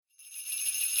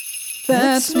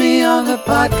That's me on the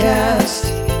podcast,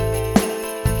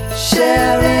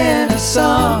 sharing a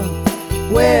song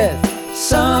with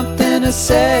something to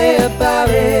say about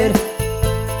it.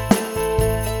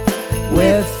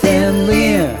 With Thin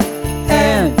Lear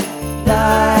and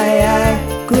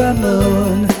Niagara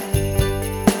Moon,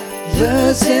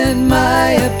 losing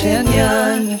my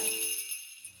opinion.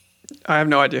 I have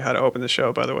no idea how to open the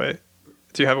show, by the way.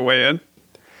 Do you have a way in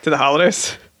to the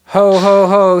holidays? Ho, ho,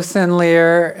 ho, Thin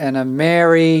Lear, and a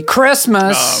Merry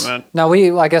Christmas. Oh, man. No,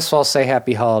 I guess I'll say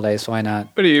Happy Holidays. Why not?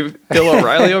 What are you, Bill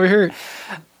O'Reilly over here?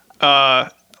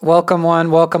 Welcome one,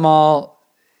 welcome all.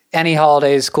 Any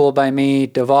holidays, cool by me.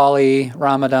 Diwali,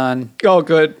 Ramadan, Oh,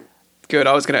 good. Good.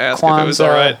 I was going to ask if it was all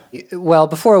right. Well,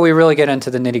 before we really get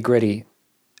into the nitty gritty,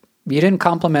 you didn't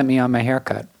compliment me on my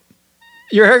haircut.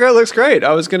 Your haircut looks great.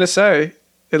 I was going to say,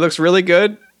 it looks really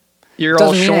good. You're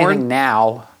all Doesn't mean shorn. anything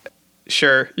now.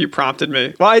 Sure, you prompted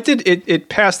me. Well, I did. It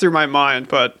passed through my mind,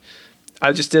 but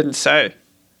I just didn't say.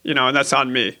 And that's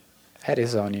on me. That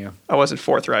is on you. I wasn't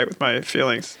forthright with my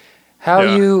feelings. How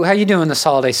Yeah. you doing this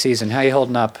holiday season? How you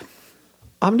holding up?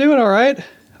 I'm doing all right.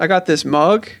 I got this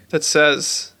mug that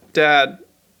says, Dad,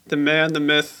 the man, the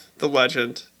myth, the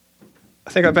legend.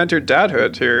 I think I've entered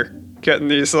dadhood here, getting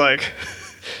these,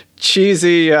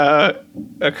 cheesy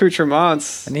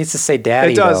accoutrements. It needs to say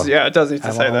daddy, It does, though. yeah, it does need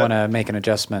to say I that. want to make an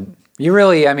adjustment. You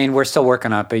really, we're still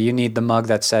working on it, but you need the mug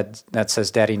that says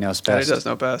daddy knows Daddy best. does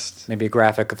know best. Maybe a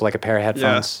graphic of like a pair of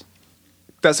headphones.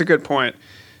 That's a good point.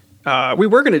 We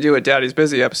were going to do a Daddy's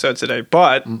Busy episode today,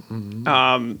 but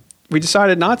we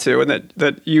decided not to, and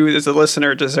that you as a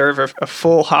listener deserve a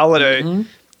full holiday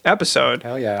episode.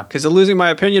 Hell yeah. Because the Losing My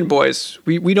Opinion boys,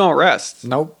 we don't rest.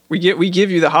 Nope. We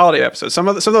give you the holiday episodes. Some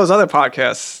of those other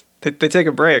podcasts, they take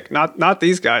a break. Not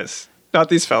these guys. Not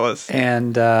these fellas.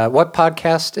 And what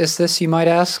podcast is this, you might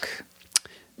ask?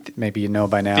 Maybe you know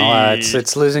by now.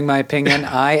 It's Losing My Opinion.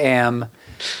 I am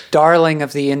darling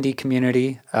of the indie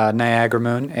community, Niagara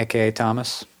Moon, a.k.a.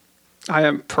 Thomas. I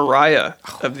am pariah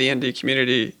of the indie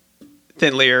community,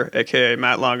 Thin Lear, a.k.a.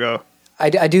 Matt Longo.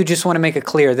 I do just want to make it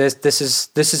clear, this is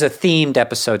a themed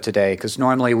episode today, because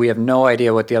normally we have no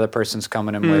idea what the other person's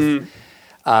coming in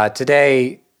with.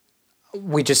 Today,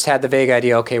 we just had the vague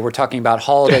idea, okay, we're talking about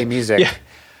holiday music.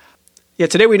 Yeah,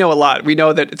 today we know a lot. We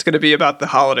know that it's going to be about the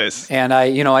holidays. And I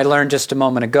learned just a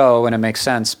moment ago, and it makes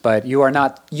sense, but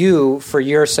for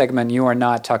your segment, you are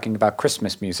not talking about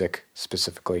Christmas music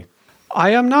specifically. I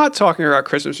am not talking about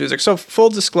Christmas music. So full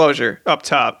disclosure up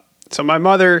top. So my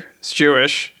mother is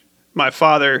Jewish. My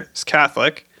father is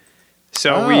Catholic.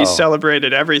 So we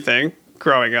celebrated everything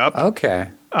growing up. Okay.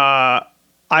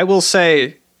 I will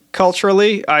say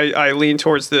culturally, I lean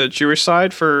towards the Jewish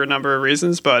side for a number of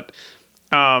reasons, but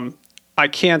I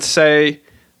can't say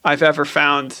I've ever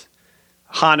found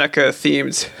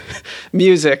Hanukkah-themed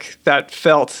music that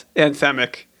felt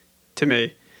anthemic to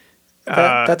me.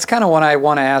 That's kind of what I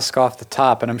want to ask off the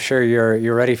top, and I'm sure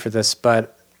you're ready for this,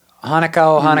 but Hanukkah,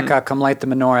 oh Hanukkah, Come Light the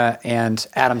Menorah, and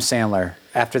Adam Sandler.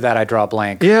 After that, I draw a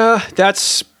blank. Yeah,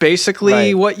 that's basically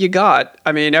Right. what you got.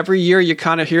 Every year you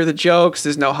kind of hear the jokes.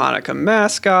 There's no Hanukkah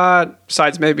mascot,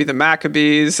 besides maybe the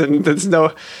Maccabees, and there's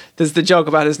the joke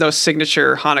about there's no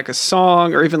signature Hanukkah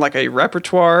song or even like a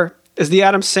repertoire. Is the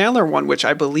Adam Sandler one, which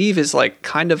I believe is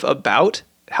kind of about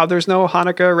how there's no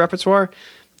Hanukkah repertoire.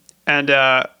 And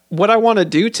what I want to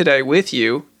do today with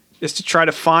you is to try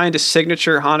to find a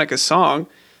signature Hanukkah song.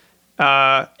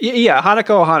 Hanukkah,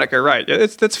 oh Hanukkah, right.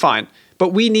 That's fine.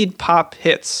 But we need pop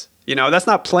hits. That's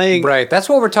not playing. Right. That's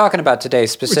what we're talking about today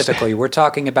specifically. We're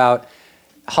talking about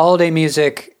holiday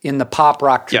music in the pop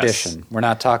rock tradition. Yes. We're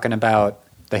not talking about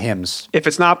the hymns. If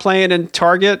it's not playing in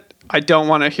Target, I don't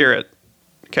want to hear it.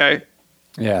 Okay?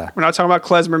 Yeah. We're not talking about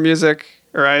klezmer music,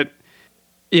 all right?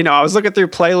 I was looking through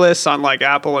playlists on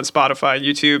Apple and Spotify and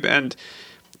YouTube, and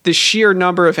the sheer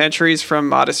number of entries from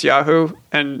Modest Yahoo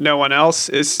and no one else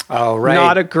is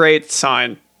not a great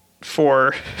sign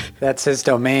for... That's his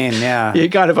domain, yeah. He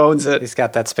kind of owns it. He's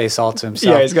got that space all to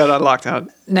himself. Yeah, he's got it on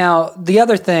lockdown. Now, the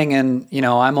other thing, and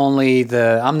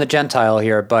I'm the Gentile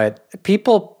here, but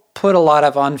people put a lot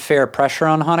of unfair pressure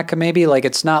on Hanukkah maybe.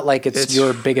 It's not like it's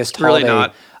your biggest really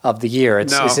holiday of the year.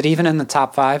 Is it even in the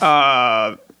top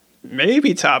 5?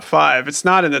 Maybe top 5. It's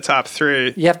not in the top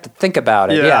 3. You have to think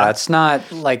about it. Yeah. It's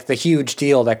not like the huge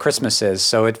deal that Christmas is,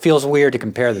 so it feels weird to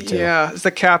compare the two. Yeah, it's the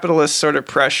capitalist sort of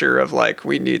pressure of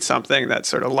we need something that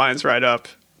sort of lines right up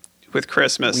with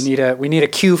Christmas. We need a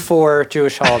Q4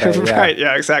 Jewish holiday. Yeah. Right,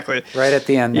 yeah, exactly. Right at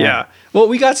the end there. Yeah. Well,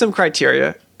 we got some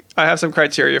criteria. I have some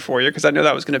criteria for you because I know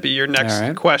that was going to be your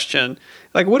next question.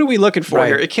 What are we looking for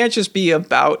here? It can't just be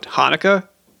about Hanukkah.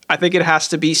 I think it has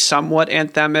to be somewhat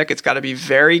anthemic. It's got to be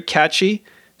very catchy,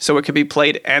 so it can be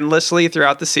played endlessly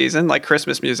throughout the season, like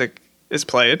Christmas music is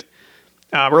played,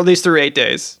 or at least through 8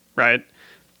 days, right?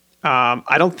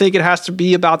 I don't think it has to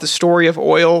be about the story of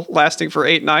oil lasting for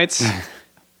 8 nights,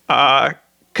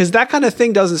 because that kind of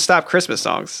thing doesn't stop Christmas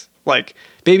songs. Like,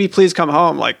 Baby Please Come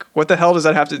Home, like, what the hell does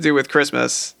that have to do with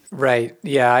Christmas? Right.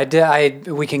 Yeah, I did.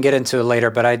 We can get into it later,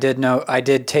 but I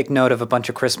did take note of a bunch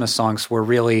of Christmas songs where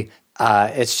really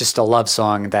it's just a love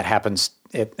song that happens.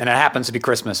 And it happens to be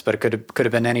Christmas, but it could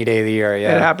have been any day of the year.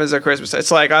 Yeah, it happens at Christmas.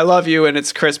 It's like, I love you, and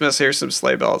it's Christmas. Here's some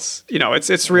sleigh bells. You know,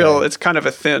 it's real. Right. It's kind of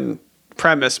a thin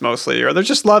premise mostly, or they're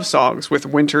just love songs with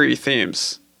wintry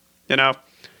themes. You know,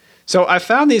 so I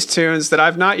found these tunes that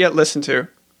I've not yet listened to,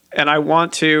 and I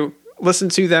want to listen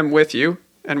to them with you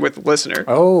and with the listener.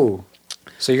 Oh,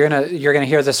 so you're gonna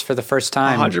hear this for the first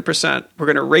time? 100%. We're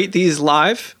gonna rate these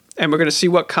live, and we're gonna see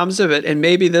what comes of it, and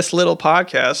maybe this little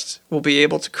podcast will be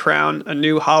able to crown a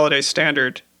new holiday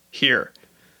standard here.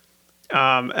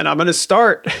 And I'm gonna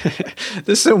start.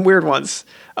 There's some weird ones.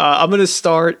 I'm gonna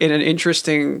start in an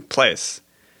interesting place.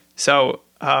 So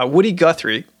Woody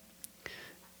Guthrie.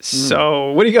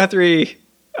 So Woody Guthrie,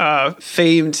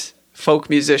 famed folk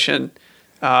musician.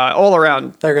 All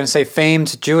around. They're going to say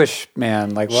famed Jewish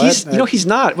man. Like what? He's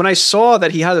not. When I saw that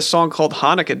he had a song called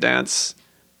Hanukkah Dance,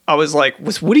 I was like,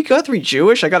 was Woody Guthrie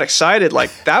Jewish? I got excited.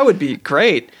 Like, that would be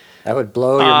great. That would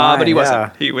blow your mind. But he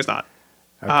wasn't. He was not.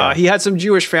 Okay. He had some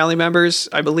Jewish family members,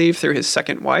 I believe, through his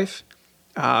second wife.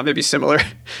 Maybe similar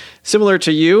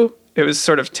to you. It was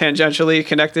sort of tangentially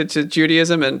connected to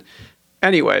Judaism. And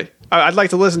anyway, I'd like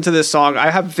to listen to this song.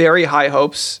 I have very high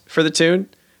hopes for the tune,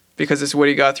 because it's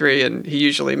Woody Guthrie, and he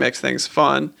usually makes things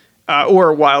fun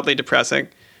or wildly depressing.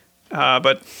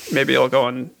 But maybe it'll go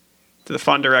in to the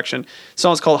fun direction. The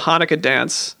song's called Hanukkah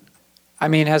Dance. I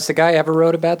mean, has the guy ever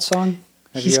wrote a bad song?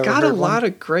 He's got a lot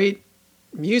of great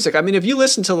music. I mean, if you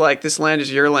listen to, like, This Land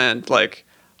Is Your Land, like,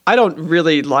 I don't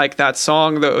really like that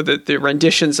song, though, the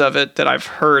renditions of it that I've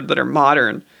heard that are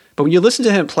modern. But when you listen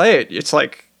to him play it, it's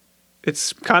like,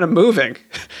 it's kind of moving.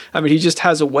 I mean, he just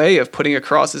has a way of putting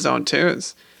across his own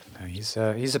tunes. He's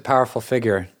a powerful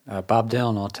figure. Bob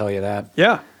Dylan will tell you that.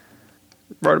 Yeah.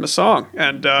 Wrote him a song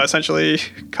and essentially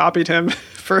copied him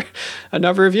for a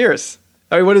number of years.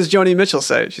 I mean, what does Joni Mitchell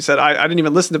say? She said, I didn't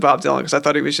even listen to Bob Dylan because I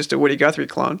thought he was just a Woody Guthrie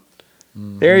clone.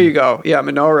 Mm-hmm. There you go. Yeah,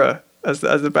 Menorah as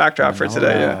the backdrop for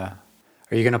today. Yeah.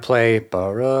 Are you going to play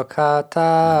Baruch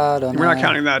Atah Adonai? We're not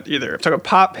counting that either. I'm talking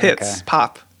pop hits.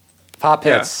 Okay. Pop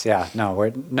hits, yeah. No,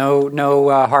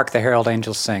 Hark the Herald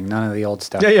Angels Sing. None of the old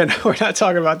stuff. Yeah, no, we're not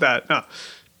talking about that. No.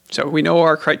 So we know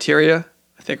our criteria.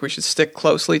 I think we should stick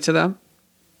closely to them.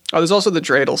 Oh, there's also the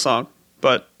dreidel song,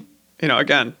 but,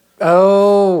 again.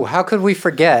 Oh, how could we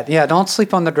forget? Yeah, don't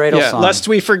sleep on the dreidel song. Lest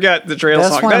we forget the dreidel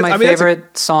song. That's one of my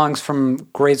favorite songs from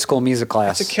grade school music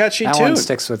class. It's a catchy tune. That one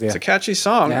sticks with you. It's a catchy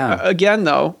song. Yeah. Again,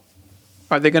 though,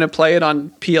 are they going to play it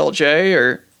on PLJ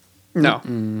or no?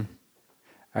 Mm-mm.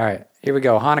 All right, here we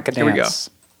go. Hanukkah Dance. Here we go.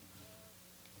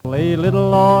 A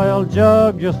little oil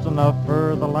jug, just enough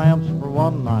for the lamps for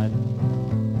one night.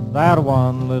 That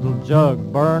one little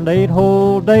jug burned 8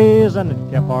 whole days, and it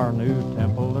kept our new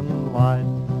temple in light.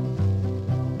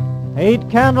 8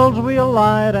 candles we'll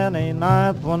light, and a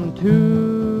 9th one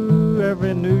too.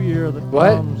 Every new year that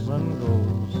comes and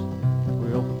goes,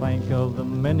 we'll think of the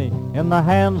many in the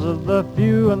hands of the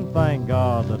few, and thank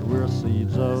God that we're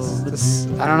seeds of the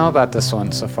Jew. I don't know about this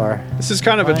one so far. This is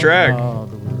kind of a drag.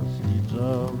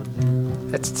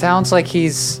 It sounds like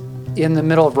he's in the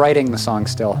middle of writing the song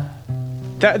still.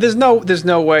 There's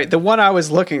no way. The one I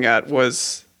was looking at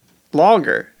was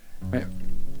longer. Wait.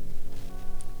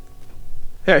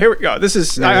 Yeah, here we go. This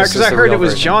is because I heard it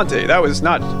was jaunty. That was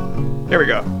not. Here we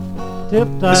go.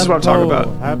 This is what I'm talking about.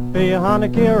 Happy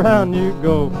Hanukkah, around you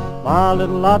go, my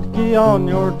little latke on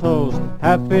your toes.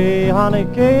 Happy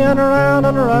Hanukkah, and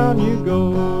around you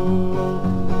go.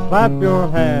 Clap your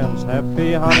hands,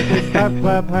 happy Hanukkah, clap,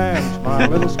 clap hands, my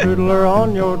little strudler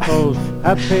on your toes.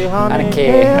 Happy Hanukkah,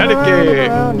 and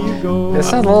around you go. This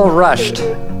sounds a little rushed.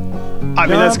 I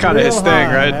mean, that's kind of his thing,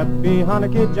 right? Happy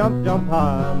Hanukkah, jump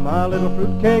high, my little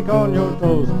fruitcake on your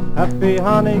toes. Happy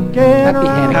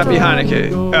Hanukkah, Happy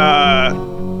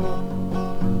Hanukkah.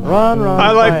 Run,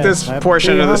 I like this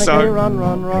portion of the song. Run,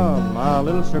 my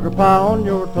little sugar pie on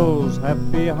your toes.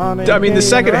 Happy Hanukkah. I mean, the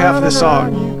second half of the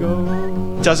song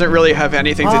doesn't really have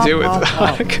anything to do with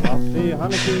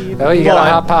Hanukkah. Oh, you got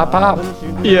a hop.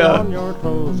 Yeah.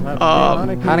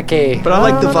 Hanukkah. But I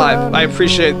like the vibe. I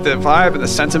appreciate the vibe and the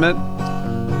sentiment.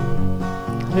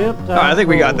 I think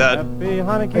we got that.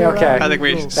 Okay. I think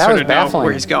we That sort was of know baffling.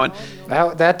 where he's going.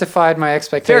 That defied my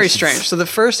expectations. Very strange. So the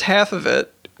first half of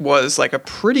it was like a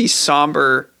pretty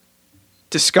somber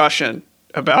discussion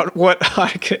about what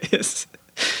Hanukkah is.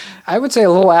 I would say a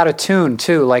little out of tune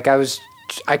too. Like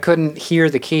I couldn't hear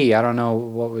the key. I don't know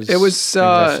what was. It was. maybe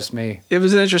that's just me. It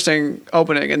was an interesting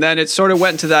opening, and then it sort of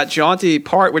went into that jaunty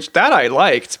part, which that I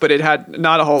liked, but it had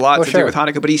not a whole lot to do with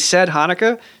Hanukkah. But he said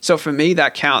Hanukkah, so for me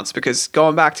that counts because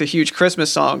going back to huge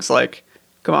Christmas songs, like,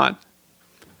 come on,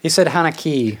 He said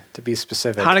Hanukkah to be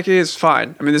specific. Hanukkah is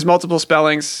fine. I mean, there's multiple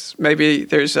spellings. Maybe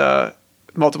there's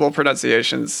multiple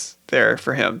pronunciations there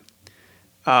for him.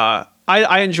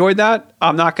 I enjoyed that.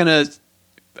 I'm not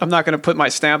gonna put my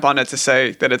stamp on it to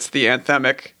say that it's the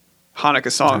anthemic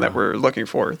Hanukkah song that we're looking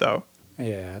for, though.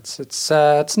 Yeah, it's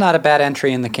not a bad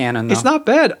entry in the canon, though. It's not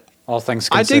bad. All things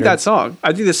I considered. dig that song.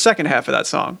 I dig the second half of that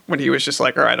song when he was just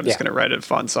like, all right, I'm just Yeah. going to write a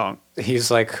fun song.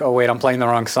 He's like, oh, wait, I'm playing the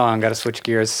wrong song. Got to switch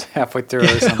gears halfway through or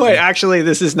something. Wait, actually,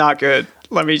 this is not good.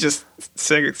 Let me just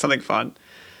sing something fun.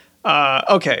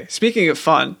 Okay, speaking of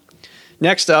fun,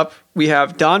 next up, we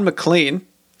have Don McLean,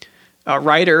 a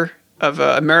writer of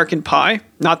American Pie,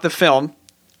 not the film.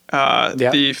 And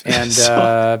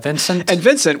Vincent. And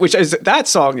Vincent, that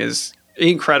song is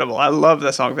incredible. I love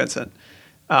the song Vincent.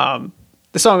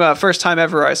 The song "First Time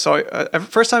Ever I Saw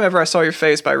Your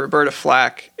Face" by Roberta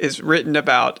Flack is written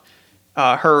about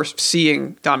her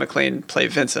seeing Don McLean play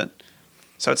Vincent.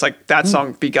 So it's like that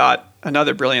song begot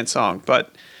another brilliant song.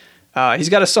 But he's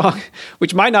got a song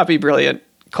which might not be brilliant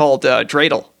called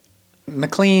 "Dreidel."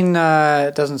 McLean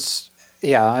doesn't.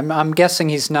 Yeah, I'm guessing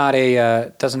he's not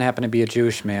doesn't happen to be a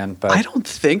Jewish man. But I don't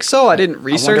think so. I didn't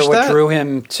research I wonder what that. drew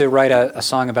him to write a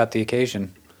song about the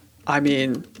occasion. I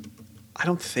mean, I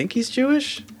don't think he's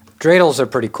Jewish. Dreidels are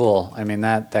pretty cool. I mean,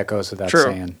 that goes without True.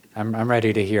 saying. I'm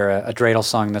ready to hear a dreidel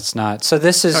song that's not. So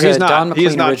this is No, he's a not. Don He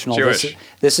is McLean not original. Jewish.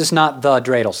 This is not the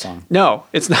dreidel song. No,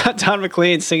 it's not Don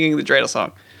McLean singing the Dreidel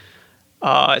song.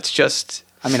 It's just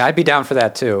I mean, I'd be down for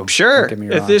that too. sure. Don't get me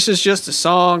If wrong. this is just a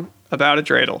song about a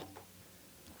dreidel.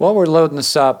 While we're loading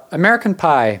this up, American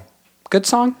Pie, good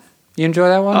song. You enjoy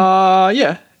that one?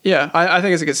 Yeah. I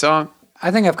think it's a good song.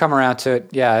 I think I've come around to it.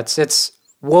 Yeah, it's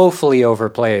woefully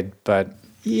overplayed, but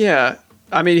Yeah,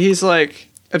 I mean, he's like,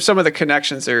 if some of the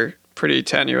connections are pretty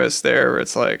tenuous there, where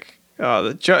it's like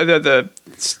the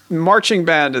marching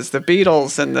band is the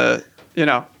Beatles, and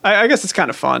I guess it's kind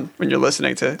of fun when you're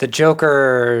listening to. the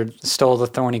Joker stole the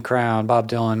thorny crown. Bob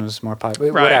Dylan was more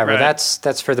popular. Right, Whatever. right.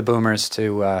 That's for the boomers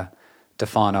to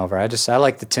fawn over. I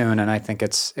like the tune, and I think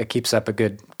it keeps up a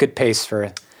good pace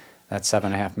for that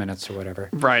 7.5 minutes or whatever.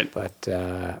 Right. But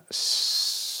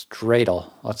dreidel.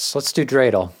 Let's do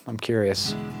dreidel. I'm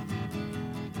curious.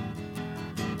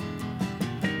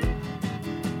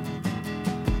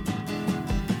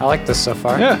 I like this so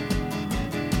far. Yeah.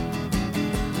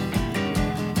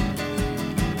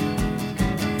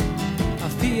 I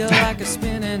feel like a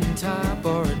spinning top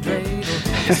or a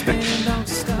dreidel. The spinning don't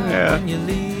stop Yeah. when you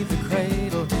leave the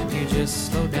cradle. You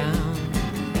just slow down.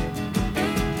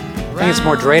 I think it's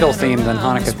more dreidel themed than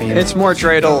Hanukkah themed. It's more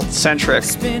dreidel centric.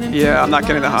 Yeah, I'm not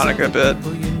getting the Hanukkah bit.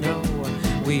 You know,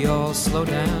 we all slow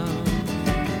down.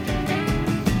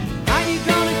 How you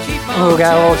gonna keep on Oh,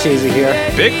 got a little cheesy here.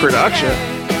 Big production.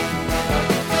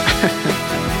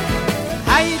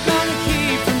 How you gonna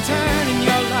keep from turning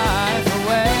your life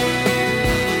away?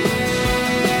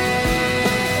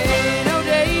 No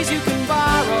days you can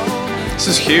borrow, This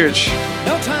is huge.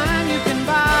 no time you can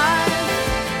buy,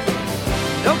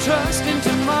 no trust in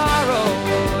tomorrow,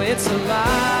 it's a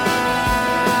lie.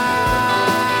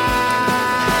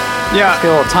 Yeah. Get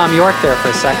a little Tom York there for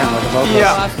a second with the vocals.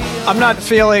 Yeah. I'm not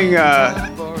feeling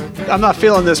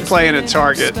this playing at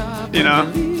Target, you know?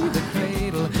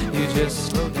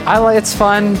 It's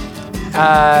fun.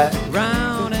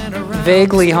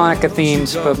 Vaguely Hanukkah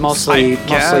themed, but mostly I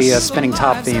guess. spinning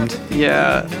top themed.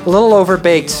 Yeah. A little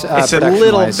overbaked It's a production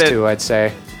little wise bit- too, I'd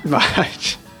say.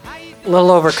 Much. A little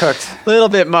overcooked. Little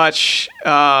bit much.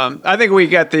 I think we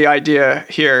get the idea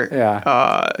here.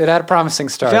 Yeah. It had a promising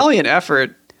start. Valiant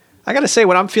effort. I gotta say,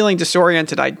 when I'm feeling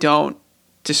disoriented, I don't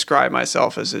describe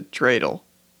myself as a dreidel.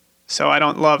 So I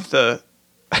don't love the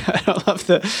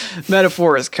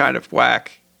metaphor is kind of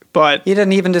whack. But You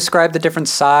didn't even describe the different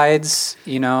sides,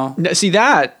 you know. see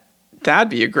that'd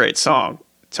be a great song.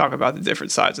 Talk about the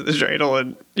different sides of the dreidel,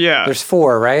 and yeah, There's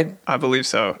 4, right? I believe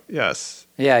so. Yes,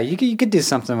 Yeah, you could do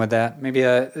something with that. Maybe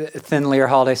a Thin Lear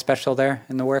holiday special there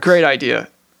in the works. great idea.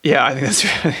 Yeah, I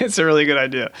think it's a really good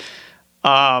idea.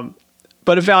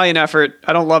 But a valiant effort.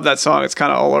 I don't love that song. It's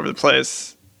kind of all over the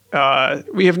place.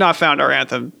 We have not found our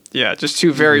anthem. Yeah, just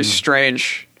two very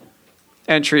strange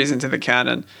entries into the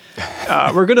canon.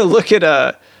 We're going to look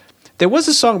at there was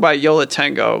a song by Yola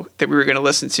Tango that we were going to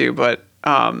listen to, but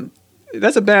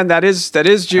that's a band that is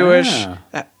Jewish.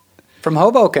 Ah. From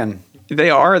Hoboken. They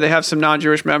have some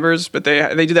non-Jewish members, but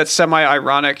they do that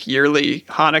semi-ironic yearly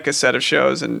Hanukkah set of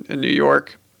shows in New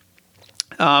York.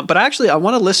 But actually, I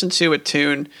want to listen to a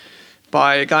tune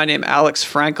by a guy named Alex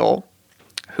Frankel,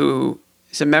 who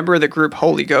is a member of the group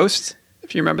Holy Ghost,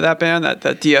 if you remember that band, that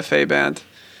DFA band.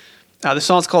 The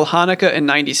song's called Hanukkah in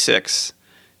 '96,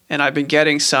 and I've been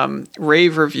getting some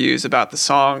rave reviews about the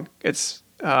song. It's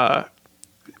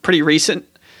pretty recent.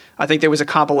 I think there was a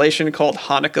compilation called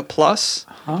Hanukkah Plus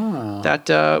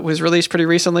that was released pretty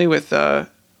recently with a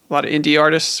lot of indie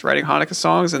artists writing Hanukkah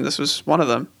songs, and this was one of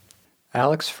them.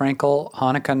 Alex Frankel,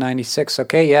 Hanukkah 96.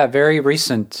 Okay, yeah, very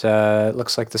recent.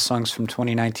 Looks like the song's from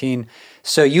 2019.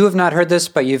 So you have not heard this,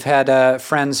 but you've had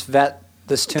friends vet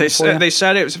this tune for you? They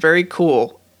said it was very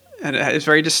cool, and it's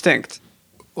very distinct.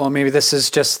 Well, maybe this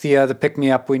is just the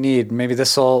pick-me-up we need. Maybe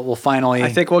this will finally... I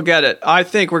think we'll get it. I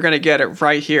think we're going to get it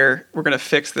right here. We're going to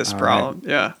fix this problem.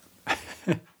 Right.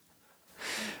 Yeah.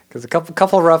 Because a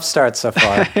couple rough starts so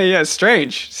far. Yeah,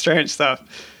 strange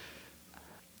stuff.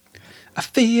 I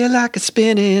feel like a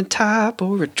spinning top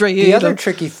or a dreidel. The other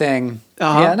tricky thing...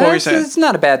 Yeah, no, it's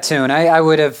not a bad tune. I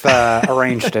would have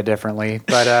arranged it differently.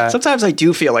 But sometimes I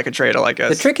do feel like a dreidel, I guess.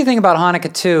 The tricky thing about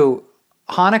Hanukkah, too,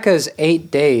 Hanukkah is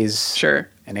 8 days. Sure.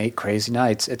 And 8 crazy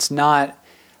nights. It's not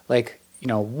like,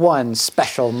 one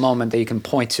special moment that you can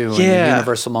point to in a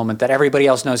universal moment that everybody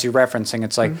else knows you're referencing.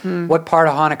 It's like, what part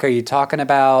of Hanukkah are you talking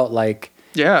about? Like,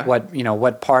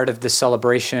 what part of the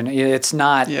celebration? It's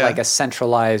not like a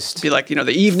centralized... It'd be like, the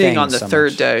evening on the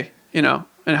third day, and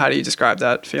how do you describe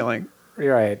that feeling?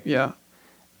 You're right. Yeah.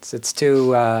 It's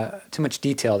too much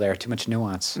detail there, too much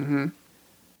nuance. Mm-hmm.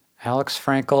 Alex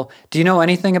Frankel. Do you know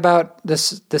anything about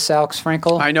this Alex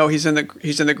Frankel? I know he's in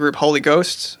the group Holy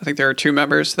Ghost. I think there are 2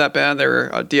 members to that band.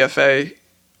 They're DFA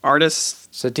artists.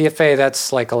 So DFA,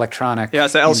 that's like electronic. Yeah,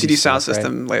 it's the LCD Sound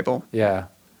System label. Yeah.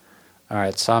 All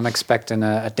right, so I'm expecting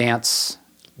a dance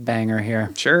banger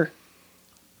here. Sure.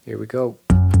 Here we go.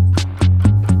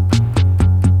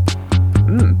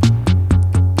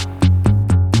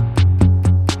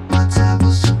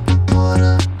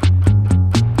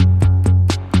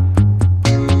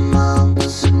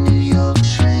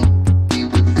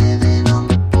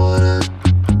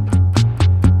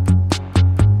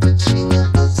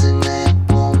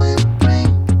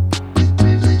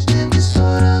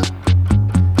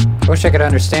 I wish I could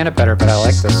understand it better, but I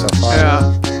like this so far.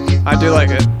 Yeah, I do like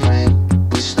it.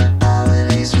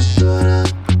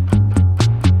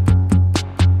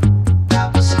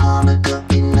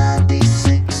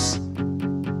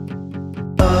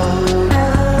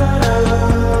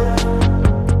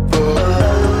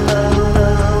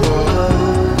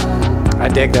 I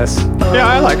dig this. Yeah,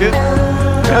 I like it.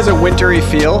 It has a wintry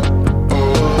feel.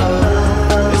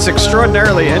 It's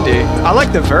extraordinarily indie. I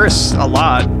like the verse a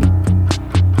lot.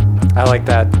 I like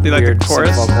that weird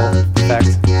chorus vocal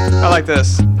effect. I like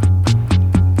this.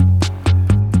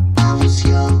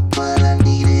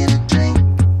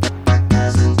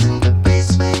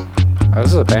 Oh, this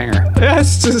is a banger. Yeah,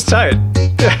 it's just tight.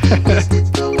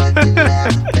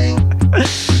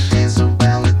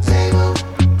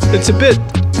 It's a bit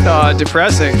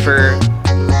depressing for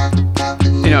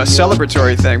a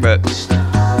celebratory thing, but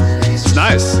it's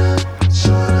nice.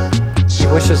 He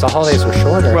wishes the holidays were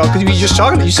shorter. Well, because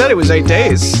you said it was 8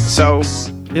 days, so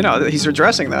he's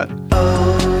addressing that.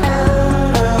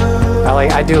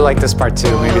 I do like this part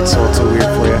too. Maybe it's a little too weird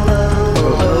for you.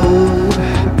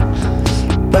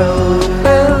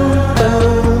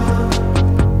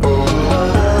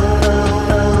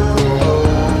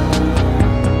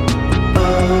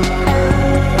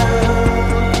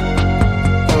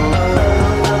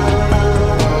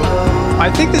 I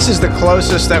think this is the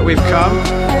closest that we've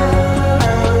come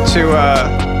to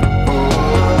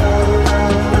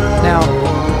Now,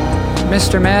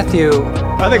 Mr. Matthew.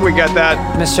 I think we get that.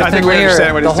 Mr. I think we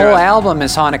understand what the he's whole doing. album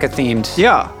is Hanukkah themed.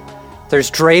 Yeah. There's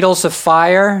dreidels of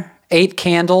fire, 8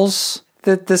 candles.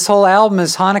 This whole album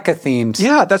is Hanukkah themed.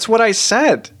 Yeah, that's what I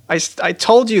said. I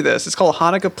told you this. It's called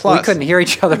Hanukkah Plus. We couldn't hear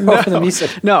each other over the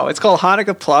music. No, it's called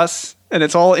Hanukkah Plus, and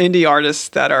it's all indie artists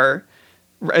that are,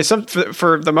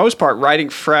 for the most part, writing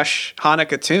fresh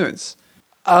Hanukkah tunes.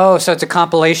 Oh, so it's a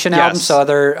compilation album, Yes. so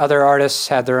other artists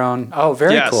had their own. Oh,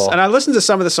 very cool. And I listened to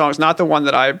some of the songs, not the one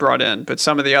that I brought in, but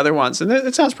some of the other ones, and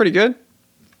it sounds pretty good.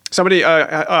 Somebody,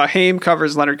 Haim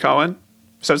covers Leonard Cohen,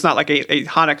 so it's not like a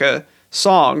Hanukkah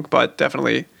song, but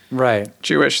definitely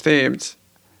Jewish themed.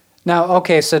 Now,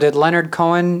 okay, so did Leonard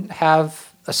Cohen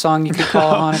have a song you could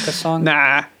call a Hanukkah song?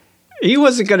 Nah. He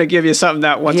wasn't going to give you something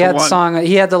that one He to had one. song.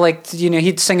 He had the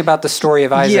he'd sing about the story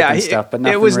of Isaac and stuff, but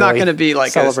nothing it was not really going to be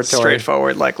like a celebratory.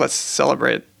 straightforward. Like, let's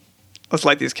celebrate. Let's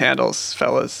light these candles,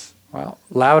 fellas. Well,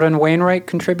 Loudon Wainwright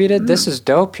contributed. This is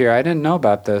dope here. I didn't know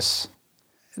about this.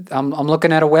 I'm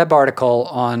looking at a web article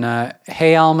on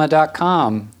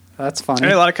heyalma.com. That's funny.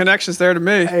 Hey, a lot of connections there to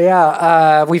me.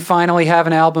 Yeah, we finally have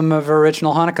an album of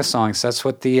original Hanukkah songs. That's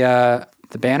what the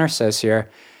banner says here.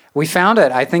 We found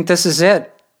it. I think this is it.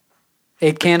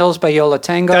 8 Candles by Yola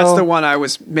Tango. That's the one I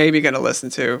was maybe going to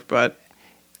listen to, but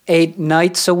 8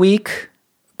 Nights a Week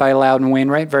by Loudon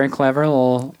Wainwright. Very clever.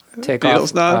 Little takeoff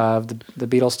Beatles nod. of the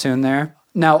Beatles tune there.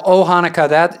 Now, Oh Hanukkah,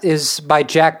 that is by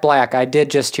Jack Black. I did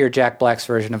just hear Jack Black's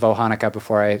version of Oh Hanukkah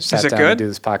before I sat down to good? do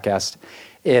this podcast.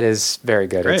 It is very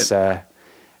good. Great. It's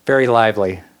very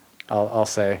lively, I'll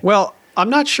say. well, I'm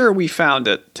not sure we found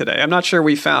it today. I'm not sure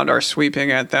we found our sweeping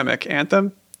anthemic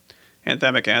anthem.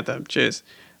 Anthemic anthem, jeez.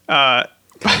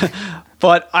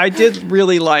 But I did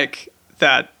really like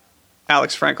that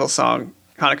Alex Frankel song,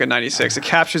 Hanukkah 96. It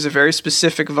captures a very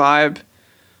specific vibe.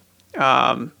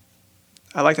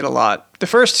 I liked it a lot. The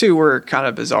first two were kind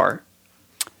of bizarre.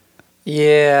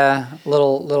 Yeah,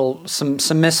 some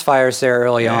misfires there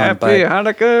early on. Happy But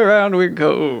Hanukkah, around we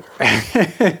go.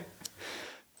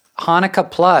 Hanukkah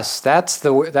Plus, that's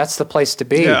the place to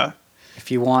be. Yeah. If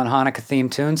you want Hanukkah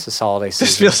themed tunes this holiday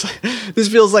season. This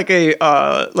feels like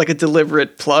a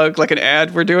deliberate plug, like an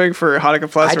ad we're doing for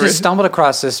Hanukkah Plus. I just stumbled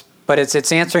across this, but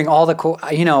it's answering all the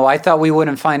I thought we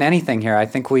wouldn't find anything here. I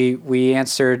think we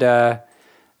answered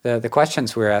the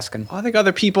questions we were asking. I think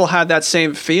other people had that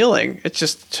same feeling. It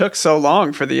just took so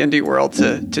long for the indie world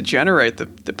to generate the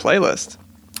playlist.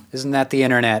 Isn't that the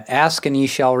internet? Ask and ye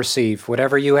shall receive.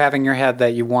 Whatever you have in your head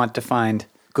that you want to find,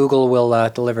 Google will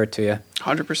deliver it to you.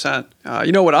 100%.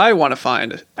 You know what I want to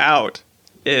find out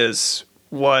is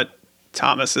what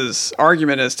Thomas's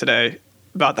argument is today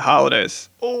about the holidays.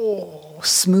 Oh,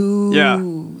 smooth. Yeah,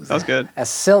 that was good. As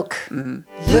silk.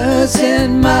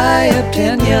 Losing my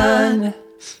opinion.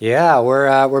 Yeah,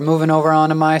 we're moving over on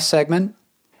to my segment,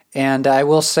 and I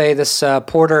will say this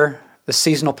porter, the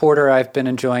seasonal porter I've been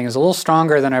enjoying, is a little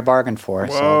stronger than I bargained for.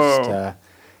 Whoa. So I'll just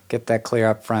get that clear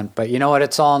up front. But you know what?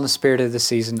 It's all in the spirit of the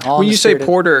season. When you say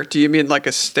porter, do you mean like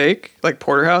a steak, like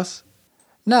porterhouse?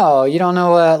 No, you don't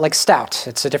know. Like stout.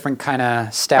 It's a different kind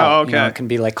of stout. Oh, okay. It can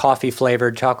be like coffee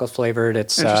flavored, chocolate flavored.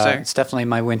 It's Interesting. It's definitely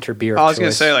my winter beer. I was going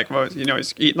to choice. say, like, well,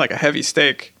 he's eating like a heavy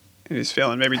steak and he's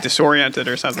feeling maybe disoriented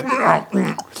or something.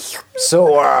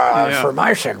 So Yeah. for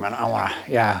my segment, I want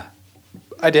to. Yeah,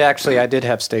 I did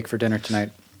have steak for dinner tonight.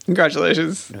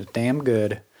 Congratulations. It was damn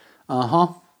good.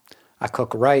 I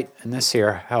cook right in this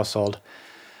here household.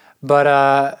 But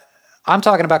I'm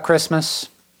talking about Christmas.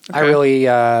 I Okay. really,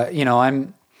 I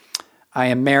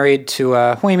am married to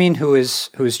Huimin, who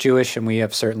is Jewish, and we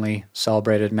have certainly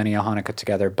celebrated many a Hanukkah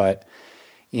together. But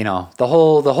the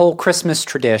whole Christmas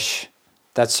tradition,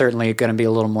 that's certainly going to be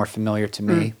a little more familiar to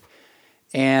me.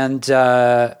 And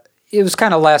it was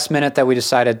kind of last minute that we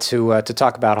decided to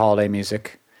talk about holiday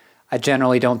music. I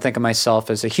generally don't think of myself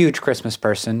as a huge Christmas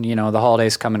person. The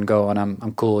holidays come and go, and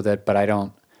I'm cool with it, but I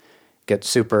don't get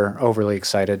super overly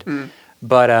excited.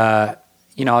 But I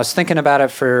was thinking about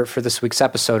it for this week's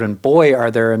episode, and boy,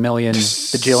 are there a million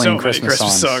bajillion So many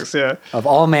Christmas songs yeah. of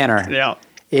all manner. Yeah.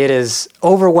 It is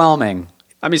overwhelming.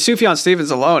 I mean, Sufjan Stevens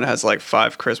alone has like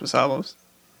 5 Christmas albums.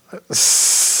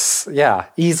 Yeah,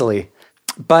 easily.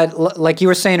 But like you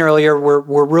were saying earlier, we're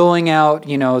ruling out,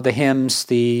 the hymns,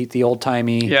 the old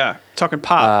timey, Yeah. Talking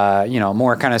pop.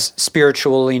 more kind of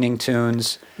spiritual leaning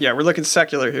tunes. Yeah, we're looking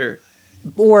secular here.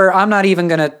 Or I'm not even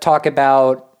going to talk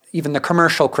about even the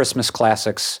commercial Christmas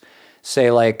classics,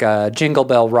 say like Jingle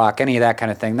Bell Rock, any of that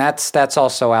kind of thing. That's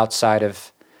also outside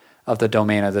of the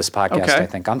domain of this podcast. Okay. I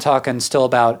think I'm talking still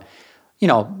about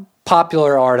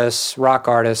popular artists, rock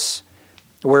artists.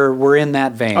 We're in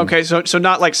that vein. Okay, so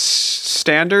not like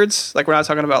standards? Like we're not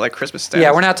talking about like Christmas standards?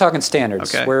 Yeah, we're not talking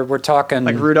standards. Okay. We're talking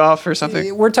Like Rudolph or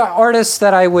something? We're artists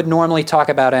that I would normally talk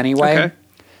about anyway, Okay.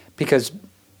 because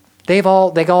they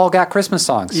all got Christmas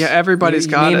songs. Yeah, everybody's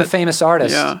You got name it. a famous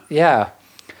artist. Yeah.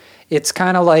 It's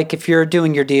kind of like if you're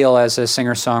doing your deal as a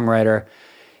singer-songwriter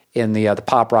in the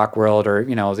pop rock world or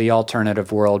the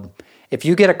alternative world. If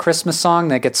you get a Christmas song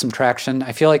that gets some traction,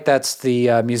 I feel like that's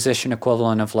the musician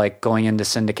equivalent of like going into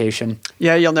syndication.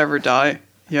 Yeah, You'll Never Die.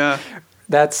 Yeah.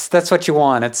 That's what you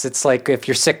want. It's like if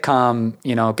your sitcom,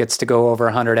 gets to go over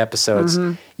 100 episodes,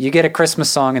 you get a Christmas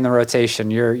song in the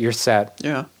rotation, you're set.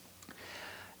 Yeah.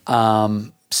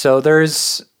 So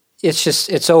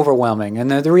it's overwhelming.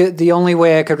 And the only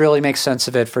way I could really make sense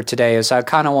of it for today is I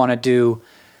kind of want to do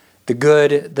the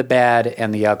good, the bad,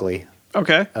 and the ugly.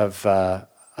 Okay.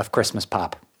 of Christmas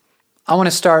pop. I want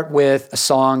to start with a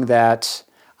song that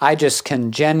I just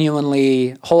can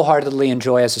genuinely, wholeheartedly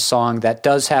enjoy as a song that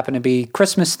does happen to be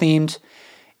Christmas themed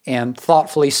and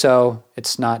thoughtfully so.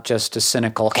 It's not just a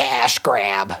cynical cash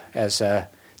grab, as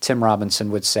Tim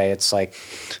Robinson would say. It's like,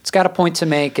 it's got a point to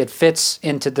make. It fits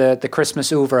into the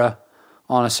Christmas oeuvre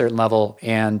on a certain level,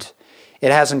 and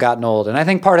it hasn't gotten old. And I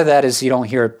think part of that is you don't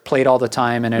hear it played all the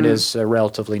time, and it is a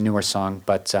relatively newer song.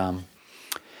 But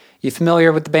you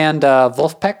familiar with the band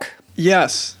Wolfpack?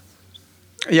 Yes.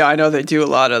 Yeah, I know they do a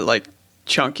lot of like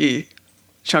chunky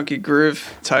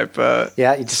groove type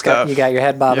Yeah, you just stuff. got your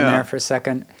head bobbing Yeah. there for a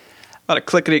second. A lot of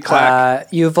clickety clack.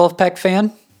 You a Wolfpack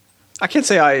fan? I can't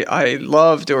say I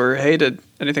loved or hated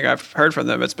anything I've heard from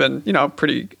them. It's been,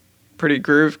 pretty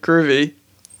groovy.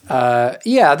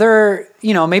 Yeah, they're,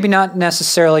 maybe not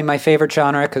necessarily my favorite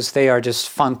genre because they are just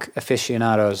funk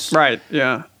aficionados. Right,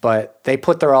 yeah. But they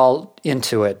put their all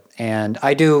into it. And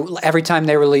I do, every time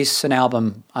they release an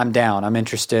album, I'm down. I'm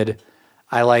interested.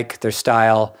 I like their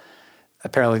style.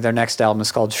 Apparently their next album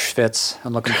is called Schwitz.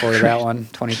 I'm looking forward to that one,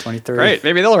 2023. Great.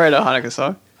 Maybe they'll write a Hanukkah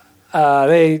song.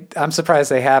 I'm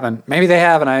surprised they haven't. Maybe they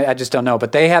have, and I just don't know.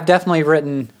 But they have definitely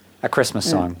written a Christmas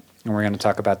song. And we're going to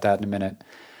talk about that in a minute.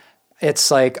 It's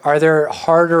like, are there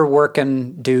harder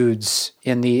working dudes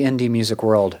in the indie music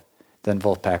world than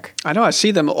Wolfpack? I know. I see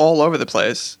them all over the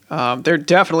place. They're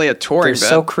definitely a touring They're band.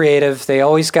 so creative. They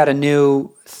always got a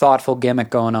new, thoughtful gimmick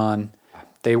going on.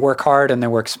 They work hard and they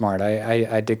work smart.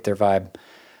 I dig their vibe.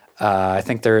 I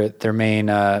think their main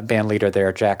band leader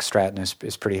there, Jack Stratton, is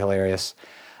pretty hilarious.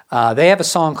 They have a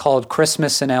song called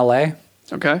Christmas in L.A.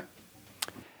 Okay.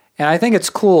 And I think it's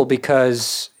cool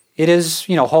because it is,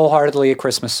 wholeheartedly a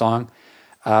Christmas song,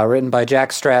 written by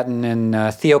Jack Stratton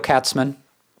and Theo Katzman.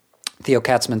 Theo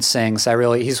Katzman sings.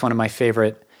 He's one of my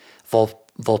favorite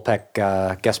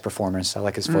Wolfpack guest performers. I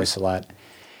like his voice a lot.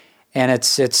 And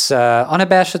it's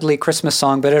unabashedly Christmas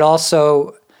song, but it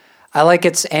also, I like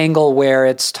its angle where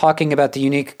it's talking about the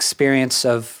unique experience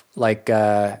of like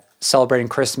celebrating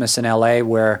Christmas in LA,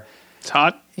 where It's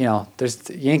hot. you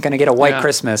ain't gonna get a white Yeah.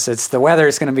 Christmas. The weather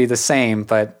is gonna be the same,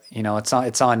 but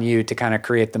it's on you to kind of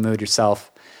create the mood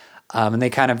yourself. And they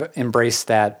kind of embrace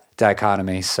that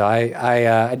dichotomy. So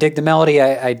I dig the melody.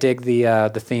 I dig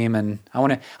the theme, and I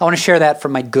want to share that for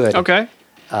my good. Okay.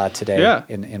 Today. Yeah.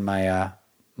 In my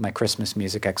my Christmas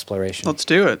music exploration. Let's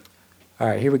do it. All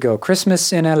right, here we go.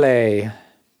 Christmas in LA,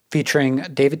 featuring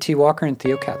David T. Walker and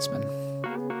Theo Katzman.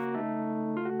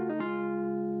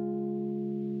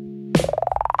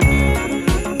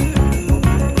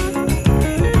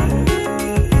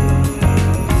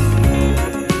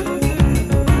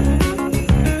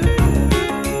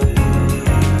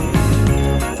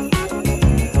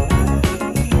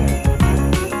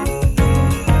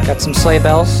 Got some sleigh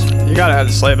bells. You gotta have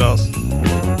the sleigh bells.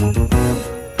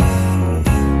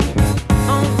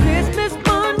 On Christmas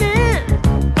morning,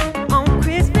 on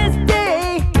Christmas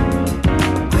Day,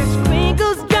 Kris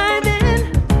Kringle's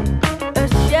driving a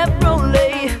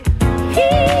Chevrolet. He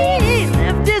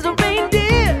left his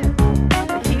reindeer,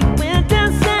 he went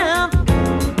down south.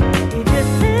 He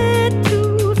just had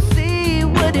to see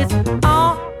what it's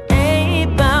all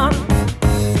about.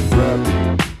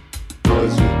 Wrapping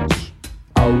presents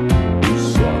out the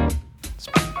sun.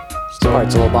 This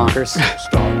part's a little bonkers.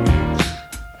 Stockings,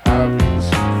 having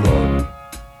some fun.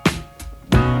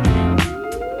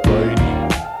 Lady,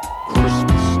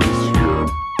 Christmas is here.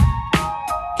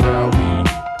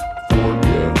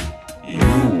 California,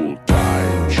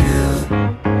 Yuletide cheer.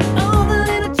 All the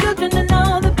little children and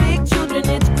all the big children,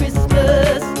 it's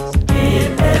Christmas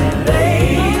in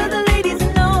LA. All the ladies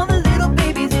and all the little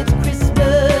babies, it's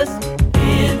Christmas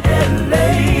in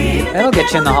LA. That'll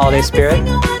get you in the holiday spirit. Every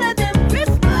single one of them,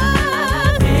 Christmas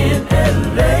in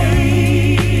LA.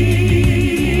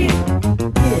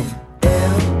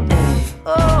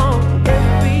 Oh,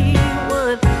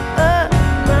 everyone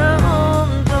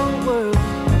around the world.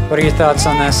 What are your thoughts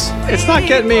on this? It's not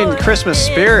getting me in Christmas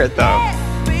spirit though.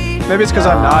 Maybe it's because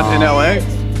I'm not in LA,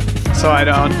 so I'm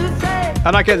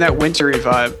not getting that wintry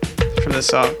vibe from this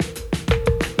song.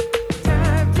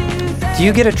 Do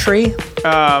you get a tree?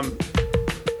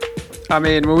 I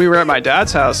mean, when we were at my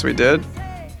dad's house, we did.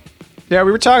 Yeah,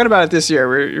 we were talking about it this year.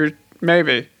 We're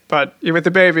maybe, but with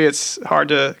the baby, it's hard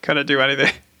to kind of do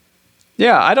anything.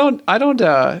 Yeah, I don't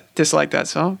dislike that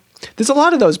song. There's a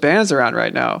lot of those bands around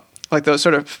right now, like those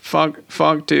sort of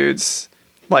funk dudes,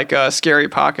 like Scary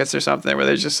Pockets or something, where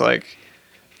they just like,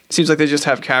 seems like they just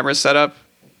have cameras set up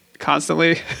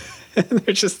constantly, and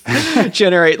they just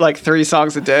generate like 3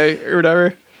 songs a day or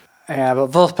whatever. Yeah,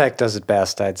 but Wolfpack does it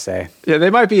best, I'd say. Yeah, they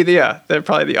might be they're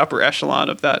probably the upper echelon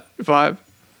of that vibe.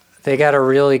 They got a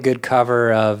really good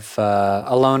cover of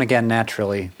 "Alone Again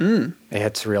Naturally." It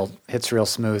hits real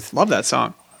smooth. Love that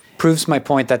song. Proves my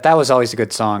point that was always a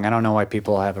good song. I don't know why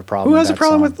people have a problem. Who has a that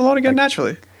problem song. with Alone Again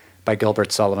Naturally? By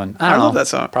Gilbert Sullivan. I don't love know. that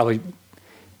song. Probably.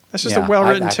 That's just Yeah, a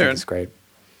well-written I tune. think it's great.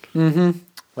 Mm-hmm.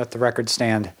 Let the record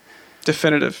stand.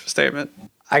 Definitive statement.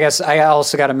 I guess I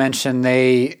also got to mention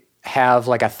they have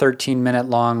like a 13-minute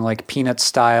long like Peanut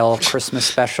style Christmas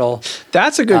special.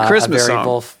 That's a good Christmas a very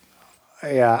song.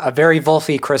 a very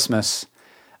Wolfy Christmas.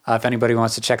 If anybody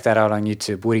wants to check that out on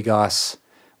YouTube, Woody Goss,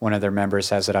 one of their members,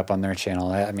 has it up on their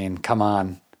channel. I mean, come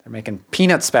on, they're making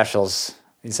Peanut specials.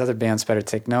 These other bands better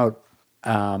take note.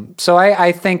 So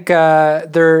I think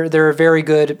they're a very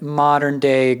good modern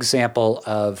day example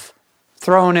of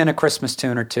throwing in a Christmas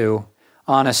tune or two,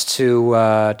 honest to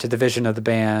the vision of the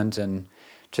band and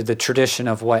to the tradition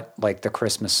of what like the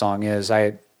Christmas song is.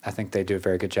 I think they do a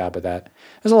very good job of that.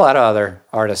 There's a lot of other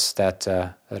artists that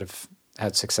have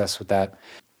had success with that.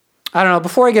 I don't know.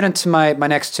 Before I get into my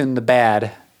next tune, The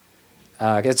Bad,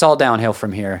 it's all downhill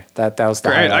from here. That was the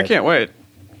Great. highlight. I can't wait.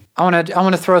 I want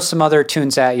to throw some other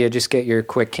tunes at you. Just get your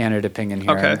quick candid opinion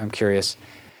here. Okay. I'm curious.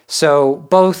 So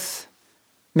both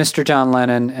Mr. John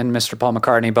Lennon and Mr. Paul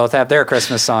McCartney both have their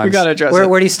Christmas songs. We gotta address where, it.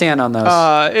 Where do you stand on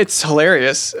those? It's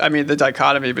hilarious. I mean, the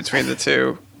dichotomy between the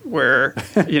two, where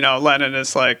Lennon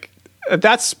is like,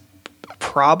 that's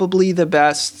probably the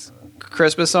best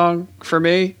Christmas song for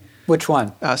me. Which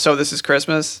one? So This Is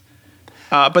Christmas.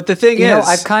 But the thing You is, know,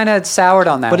 I've kind of soured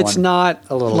on that but one. it's not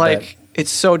a little like bit.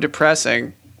 It's so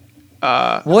depressing.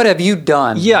 What have you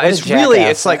done? Yeah, What a it's really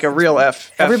jackass. it's like a real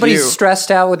F. Everybody's F you.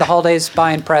 stressed out with the holidays,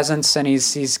 buying presents, and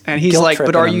he's And he's like, but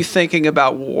guilt-tripping are them. you thinking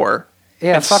about war?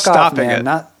 Yeah, and fuck off, stopping man.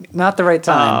 it? Not the right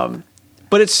time.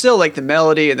 But it's still like the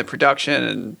melody and the production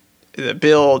and the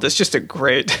build. It's just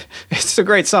it's a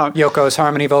great song. Yoko's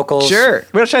harmony vocals. Sure,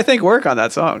 which I think work on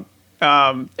that song.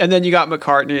 And then you got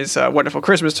McCartney's "Wonderful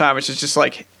Christmas Time," which is just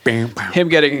like him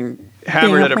getting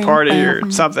hammered at a party or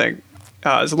something.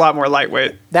 It's a lot more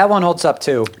lightweight. That one holds up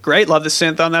too. Great, love the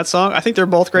synth on that song. I think they're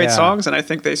both great Yeah. songs, and I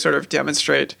think they sort of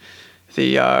demonstrate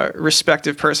the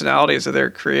respective personalities of their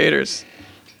creators.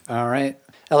 All right.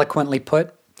 Eloquently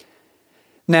put.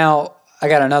 Now, I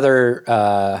got another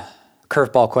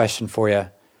curveball question for you.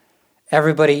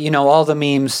 Everybody, all the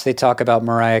memes, they talk about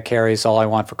Mariah Carey's All I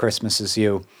Want for Christmas Is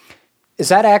You. Is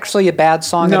that actually a bad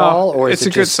song No, at all? Or is it's it a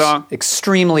good just song.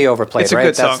 extremely overplayed, It's a right?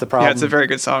 good song. That's the problem. Yeah, it's a very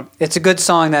good song. It's a good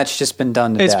song that's just been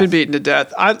done to It's death. been beaten to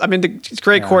death. I mean, it's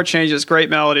great Yeah. chord changes, great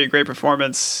melody, great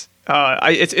performance.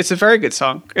 It's a very good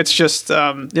song. It's just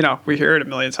we hear it a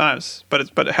million times, but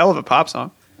it's a hell of a pop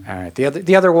song. All right.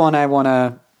 The other one I want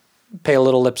to pay a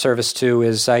little lip service to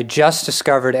is I just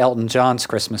discovered Elton John's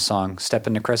Christmas song, Step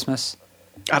Into Christmas.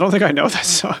 I don't think I know that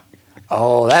song.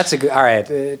 Oh, that's a good. All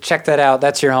right, check that out.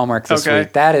 That's your homework this Okay.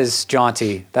 week. That is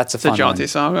jaunty. That's a It's a fun jaunty one.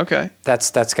 song. Okay.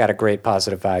 That's got a great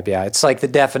positive vibe. Yeah, it's like the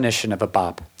definition of a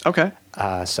bop. Okay.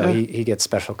 So he gets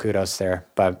special kudos there.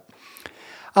 But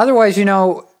otherwise,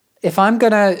 if I'm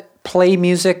gonna play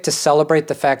music to celebrate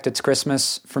the fact it's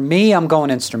Christmas, for me, I'm going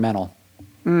instrumental.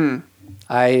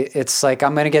 It's like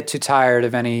I'm gonna get too tired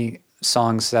of any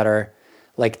songs that are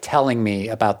like telling me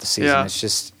about the season. Yeah. It's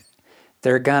just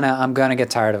I'm gonna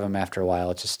get tired of them after a while.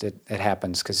 It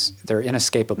happens because they're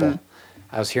inescapable.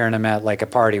 I was hearing them at like a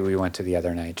party we went to the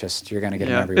other night. You're gonna get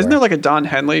them Yeah. everywhere. Isn't there like a Don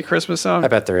Henley Christmas song? I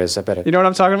bet there is. I bet it. You know what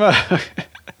I'm talking about?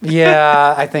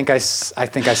 Yeah, I think I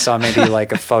saw maybe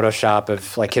like a Photoshop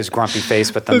of like his grumpy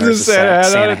face, but then There's there's a Santa hat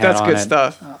on Santa it. hat That's on good it.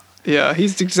 stuff. Yeah,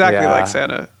 he's exactly Yeah. like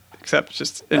Santa, except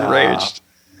just enraged.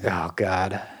 Oh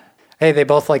God. Hey, they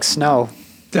both like snow.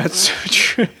 That's so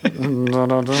true.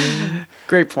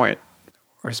 Great point.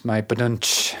 Where's my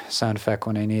badunch sound effect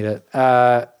when I need it?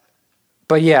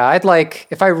 But yeah, I'd like,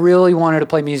 if I really wanted to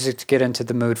play music to get into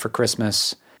the mood for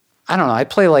Christmas, I don't know, I'd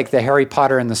play like the Harry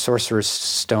Potter and the Sorcerer's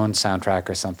Stone soundtrack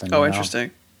or something. Oh, interesting.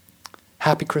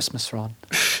 Happy Christmas, Ron.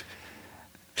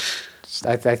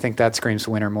 I think that screams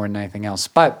winter more than anything else.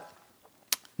 But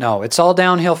no, it's all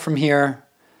downhill from here.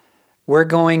 We're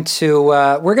going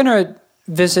to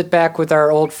visit back with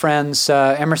our old friends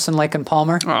Emerson, Lake and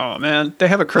Palmer. Oh man, they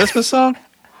have a Christmas song.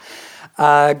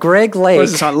 Greg Lake. What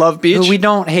is this on Love Beach? Who we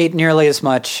don't hate nearly as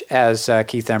much as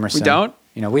Keith Emerson. We don't?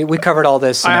 We covered all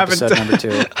this in I haven't- episode number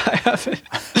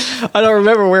 2. I don't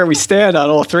remember where we stand on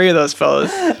all three of those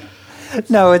fellas.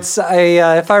 No, it's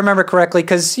if I remember correctly,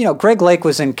 because Greg Lake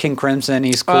was in King Crimson.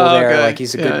 He's cool Oh, there, okay. like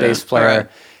he's a good Yeah, bass yeah. player. All right.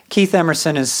 Keith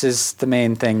Emerson is the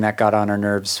main thing that got on our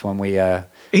nerves when we.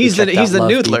 He's the checked out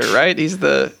Love noodler, Beach. right? He's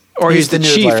the chief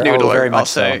noodler. noodler. Oh, very I'll much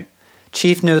say. so.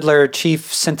 Chief Noodler,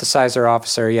 Chief Synthesizer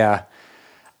Officer, yeah.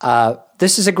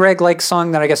 This is a Greg Lake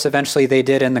song that I guess eventually they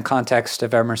did in the context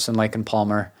of Emerson, Lake and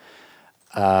Palmer.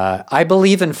 I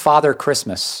Believe in Father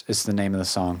Christmas is the name of the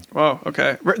song. Whoa,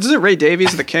 okay. Doesn't Ray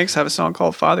Davies of the Kinks have a song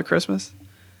called Father Christmas?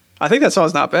 I think that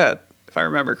song's not bad, if I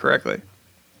remember correctly.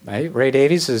 Right? Ray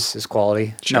Davies is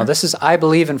quality. Sure. No, this is I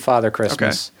Believe in Father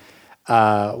Christmas.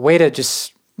 Way to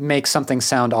just make something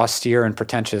sound austere and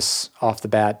pretentious off the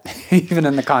bat, even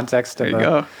in the context There of you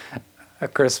go. a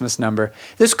Christmas number.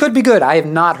 This could be good. I have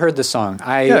not heard the song. Yeah,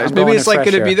 I'm maybe going it's in like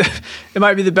fresh going to be here. it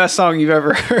might be the best song you've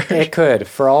ever heard. It could,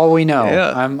 for all we know.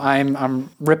 Yeah.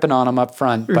 I'm ripping on them up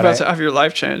front, You're but about to have your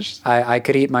life changed. I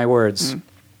could eat my words.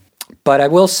 But I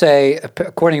will say,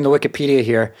 according to Wikipedia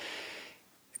here,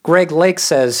 Greg Lake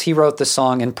says he wrote the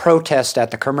song in protest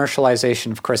at the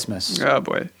commercialization of Christmas. Oh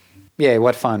boy. Yay,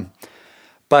 what fun.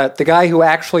 But the guy who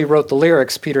actually wrote the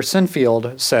lyrics, Peter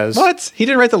Sinfield, says... What? He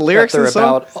didn't write the that lyrics in they're the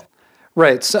song? about...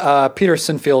 Right. So, Peter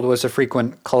Sinfield was a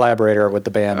frequent collaborator with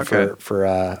the band Okay.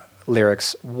 for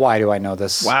lyrics. Why do I know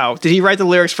this? Wow. Did he write the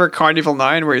lyrics for Carnival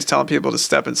 9 where he's telling people to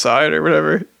step inside or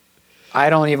whatever? I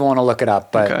don't even want to look it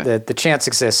up, but Okay. the chance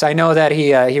exists. I know that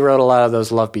he wrote a lot of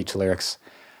those Love Beach lyrics,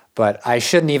 but I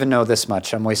shouldn't even know this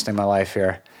much. I'm wasting my life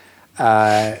here.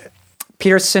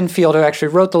 Peter Sinfield, who actually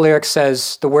wrote the lyrics,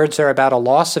 says the words are about a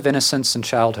loss of innocence and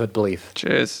childhood belief.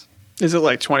 Jeez. Is it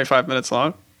like 25 minutes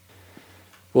long?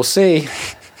 We'll see.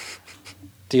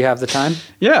 Do you have the time?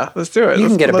 Yeah, let's do it. You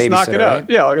can get a let's knock it babysitter, out. right?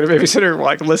 Yeah, I'll get a babysitter while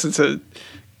I can listen to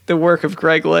the work of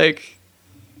Greg Lake.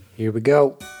 Here we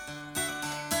go.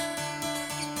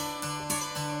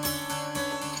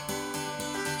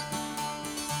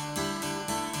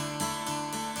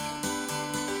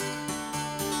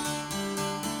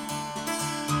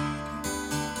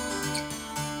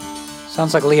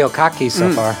 Sounds like Leo Kaki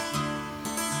so far.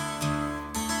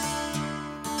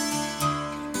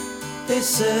 They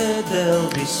said there'll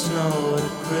be snow at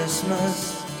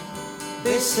Christmas.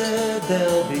 They said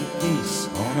there'll be peace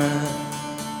on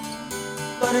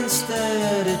earth. But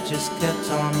instead it just kept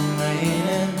on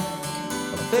raining.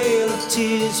 A veil of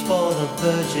tears for the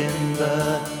virgin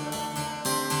birth.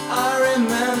 I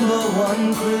remember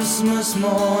one Christmas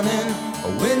morning,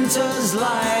 a winter's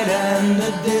light and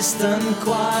a distant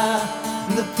choir,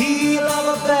 and the peal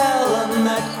of a bell and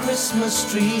that Christmas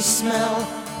tree smell,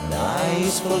 and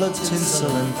eyes full of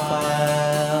tinsel and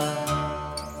fire.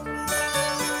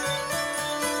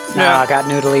 Nah, got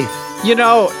noodly. You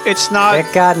know, it's not It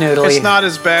got noodly. it's not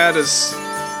as bad as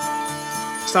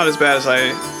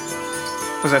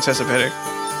I was anticipating.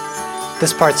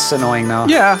 This part's annoying though.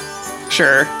 Yeah,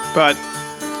 sure, but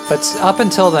But up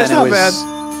until then, it's it not was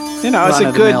bad. You know, it's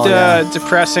a good run-of-the-mill, yeah.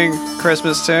 depressing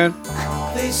Christmas tune.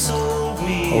 They sold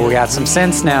me Oh, we got some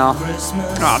sense now.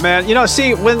 Christmas. Oh man, you know,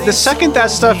 see, when the second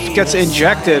that stuff gets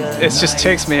injected, it just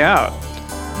takes me out.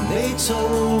 They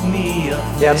told me a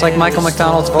Yeah, it's like Michael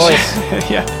McDonald's voice.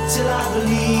 Yeah. till I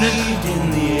believed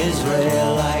in the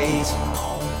Israelite,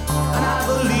 and I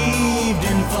believed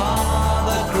in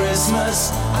Father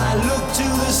Christmas. I looked to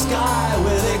the sky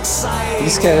with excitement.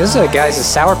 This guy's a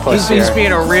sourpuss He's here.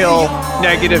 being a real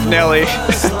negative Nelly.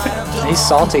 He's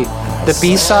salty. The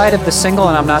B-side of the single,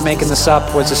 and I'm not making this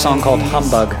up, was a song called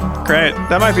Humbug. Great.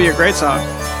 That might be a great song.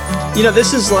 You know,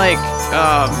 this is like,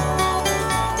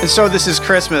 and so this is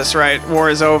Christmas, right? War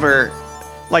is over.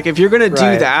 Like, if you're going to do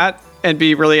Right. that and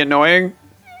be really annoying,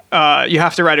 you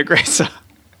have to write a great song.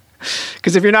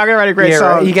 Because if you're not going to write a great Yeah,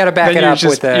 song, right. You gotta back then it you're up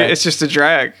just, with a- it's just a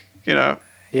drag, you know?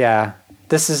 Yeah,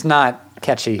 this is not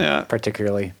catchy, Yeah.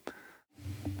 particularly.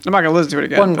 I'm not going to listen to it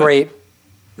again. Wasn't but great.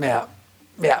 Yeah.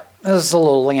 This is a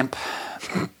little limp.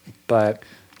 But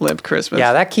Limp Christmas.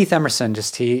 yeah, that Keith Emerson,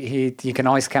 just he you can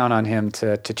always count on him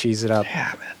to cheese it up.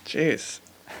 Yeah, man. Jeez.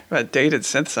 What dated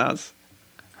synth sounds.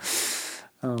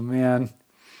 Oh man.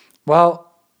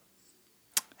 Well,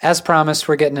 as promised,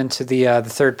 we're getting into the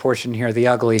third portion here, the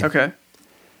ugly. Okay.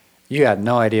 You got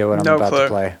no idea what I'm No about clue. to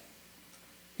play.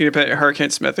 You gonna play Hurricane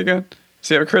Smith again? Does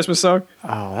he have a Christmas song?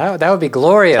 Oh, that would be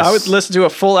glorious. I would listen to a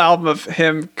full album of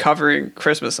him covering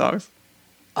Christmas songs.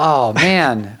 Oh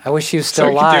man, I wish he was So still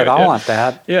we could do alive. it, I yeah. want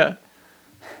that. Yeah.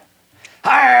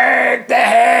 Hark the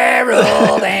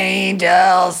herald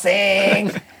angels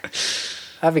sing.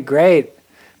 That'd be great.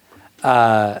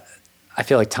 I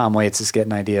feel like Tom Waits is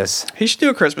getting ideas. He should do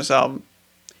a Christmas album.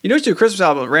 You know, he should do a Christmas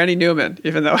album with Randy Newman,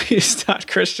 even though he's not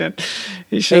Christian.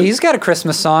 He should. Hey, he's got a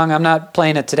Christmas song. I'm not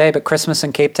playing it today, but Christmas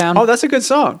in Cape Town. Oh, that's a good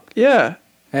song. Yeah.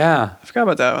 Yeah. I forgot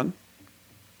about that one.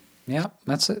 Yeah,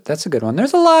 that's a good one.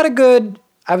 There's a lot of good.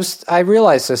 I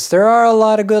realized this. There are a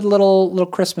lot of good little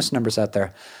Christmas numbers out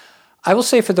there. I will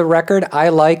say, for the record, I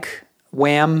like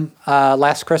Wham!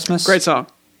 Last Christmas. Great song.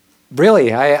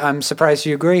 Really, I'm surprised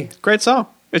you agree. Great song.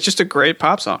 It's just a great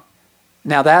pop song.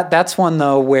 Now that's one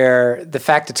though where the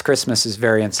fact it's Christmas is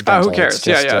very Oh, incidental. who cares? It's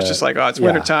just, It's just like, oh, it's yeah,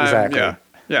 wintertime. exactly. Yeah.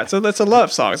 Yeah, so that's a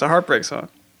love song. It's a heartbreak song.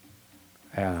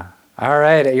 Yeah. All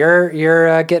right,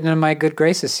 you're getting in my good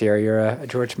graces here. You're a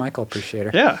George Michael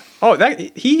appreciator. Yeah. Oh,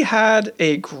 he had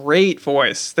a great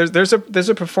voice. There's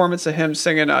a performance of him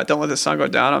singing "Don't Let the Sun Go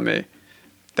Down on Me."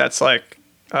 That's like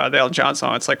the Elton John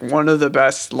song. It's like one of the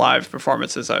best live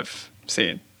performances I've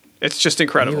seen. It's just He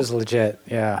incredible. was legit.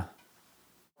 Yeah.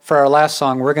 For our last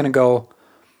song, we're gonna go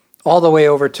all the way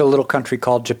over to a little country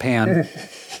called Japan.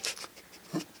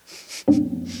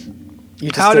 You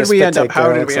just How did a did we spit end up? take How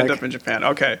there. did It's we end like- up in Japan?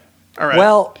 Okay. All right.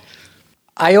 Well,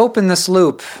 I opened this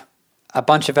loop a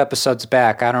bunch of episodes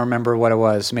back. I don't remember what it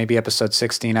was, maybe episode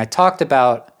 16. I talked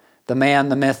about the man,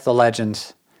 the myth, the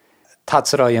legend,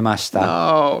 Tatsuro Yamashita.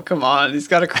 oh, come on. He's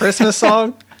got a Christmas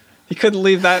song. He couldn't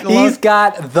leave that alone. He's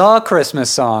got the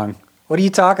Christmas song. What are you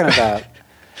talking about?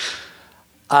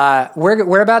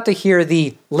 We're about to hear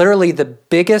literally the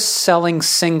biggest selling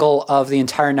single of the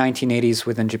entire 1980s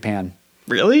within Japan.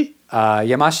 Really?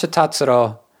 Yamashita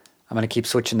Tatsuro. I'm going to keep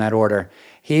switching that order.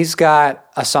 He's got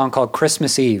a song called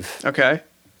Christmas Eve. Okay.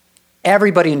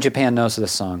 Everybody in Japan knows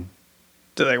this song.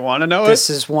 Do they want to know This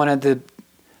it? is one of the.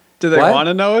 Do they what? want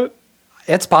to know it?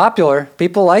 It's popular.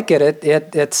 People like it.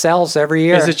 It sells every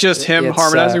year. Is it just him It's,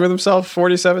 harmonizing with himself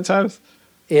 47 times?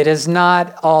 It is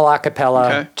not all a cappella,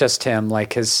 Okay. just him,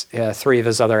 like his 3 of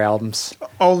his other albums.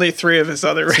 Only 3 of his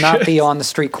other It's not the On the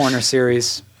Street Corner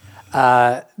series.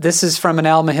 This is from an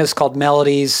album of his called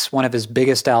Melodies, one of his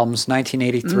biggest albums,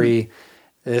 1983.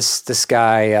 This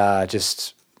guy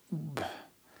just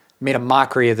made a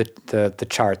mockery of the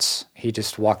charts. He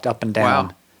just walked up and down,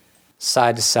 Wow.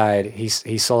 side to side.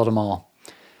 He sold them all.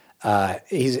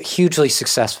 He's hugely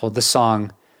successful. This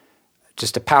song,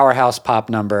 just a powerhouse pop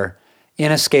number,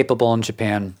 inescapable in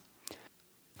Japan.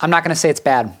 I'm not going to say it's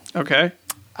bad. Okay.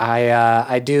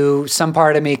 I do. Some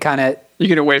part of me kind of. You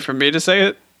gonna wait for me to say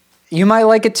it? You might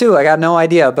like it too. I got no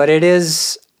idea, but it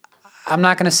is. I'm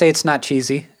not going to say it's not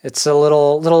cheesy. It's a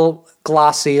little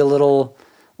glossy, a little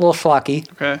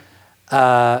schlocky. Okay.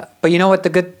 But you know what? The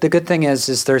good thing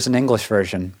is there's an English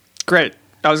version. Great.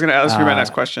 I was gonna ask you my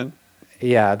next question.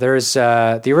 Yeah, there's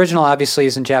the original obviously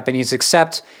is in Japanese,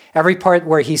 except every part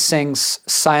where he sings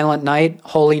Silent Night,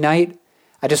 Holy Night.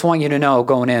 I just want you to know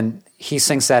going in, he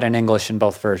sings that in English in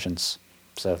both versions.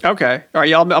 So Okay. All right.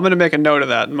 Yeah, I'm gonna make a note of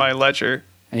that in my ledger.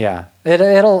 yeah,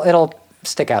 it'll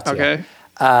stick out to you.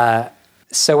 Okay.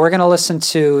 So we're going to listen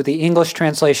to the English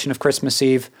translation of Christmas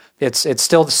Eve. It's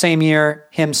still the same year,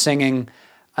 him singing.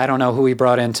 I don't know who he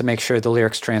brought in to make sure the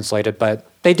lyrics translated, but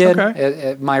they did.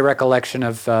 Okay. My recollection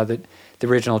of the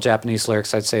original Japanese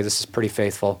lyrics, I'd say this is pretty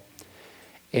faithful.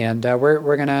 And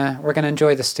we're gonna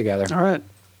enjoy this together. All right.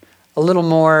 A little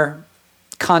more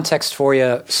context for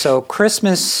you. So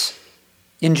Christmas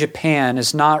in Japan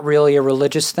is not really a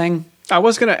religious thing. I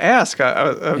was gonna ask. I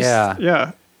was, Yeah.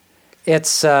 Yeah.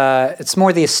 It's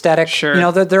more the aesthetic. Sure. You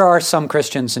know, there are some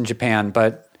Christians in Japan,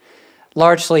 but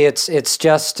largely it's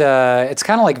just it's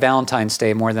kind of like Valentine's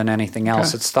Day more than anything else.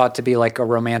 Okay. It's thought to be like a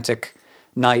romantic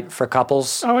night for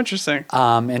couples. Oh, interesting.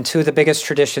 And 2 of the biggest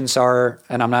traditions are,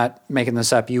 and I'm not making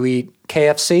this up, you eat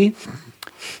KFC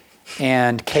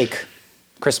and cake,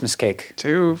 Christmas cake.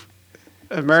 Two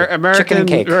American, chicken and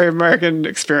cake. very American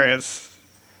experience.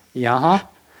 Yeah, huh?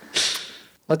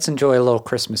 Let's enjoy a little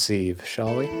Christmas Eve,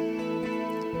 shall we?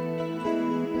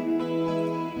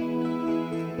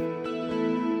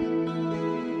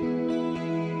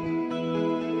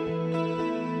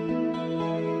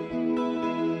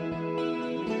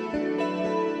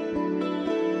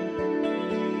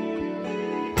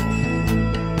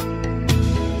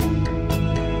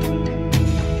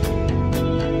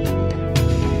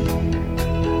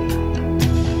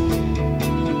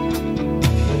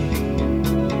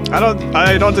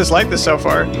 I don't dislike this so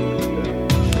far. I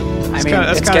mean,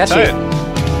 That's it's kind of sketchy.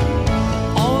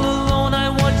 tight. All alone I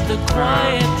watch the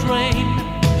quiet rain.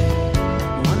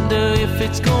 Wonder if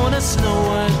it's gonna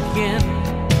snow again.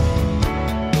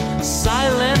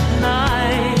 Silent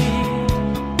night,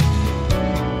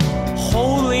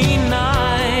 holy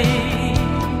night.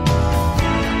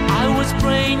 I was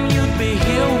praying you'd be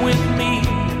here with me,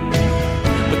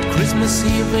 but Christmas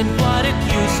Eve ain't what it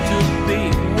used to be.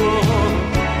 Whoa.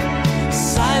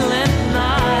 Silent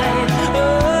night,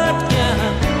 oh yeah,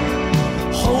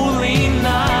 holy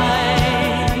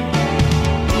night.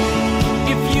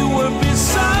 If you were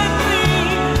beside me,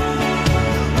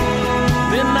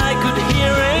 then I could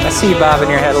hear it. I see you bobbing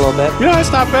your head a little bit. You know,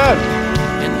 it's not bad.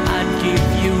 And I'd give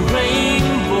you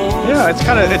rainbows. Yeah.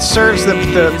 Yeah, it serves the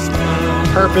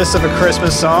purpose of a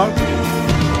Christmas song.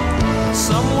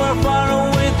 Somewhere far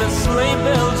away the sleigh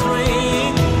bells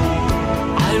ring.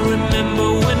 I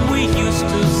remember when we used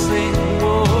to sing,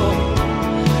 whoa,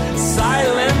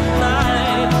 Silent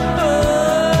Night.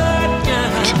 Oh,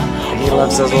 yeah. He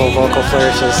loves those little vocal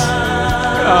flourishes.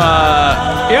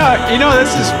 Yeah,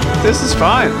 this is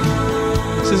fine.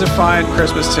 This is a fine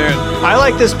Christmas tune. I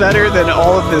like this better than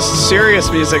all of this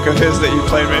serious music of his that you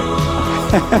played me.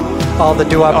 All the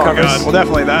doo-wop Oh covers. god, well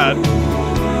definitely that.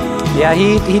 Yeah,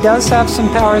 he does have some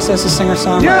powers as a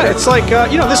singer-songwriter. Yeah, it's like,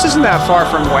 this isn't that far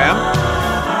from Wham.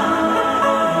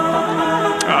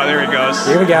 Oh, there he goes.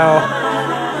 Here we go.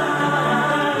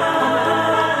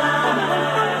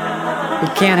 He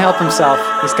can't help himself.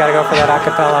 He's got to go for that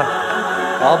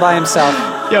acapella. All by himself.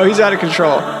 Yo, he's out of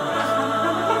control.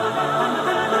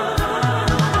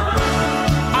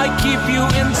 I keep you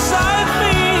inside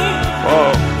me.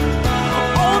 Whoa.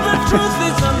 All the truth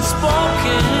is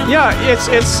unspoken. Yeah,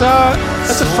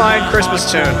 that's a fine Christmas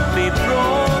tune.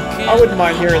 I wouldn't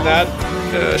mind hearing that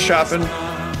shopping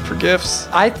for gifts.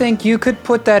 I think you could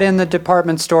put that in the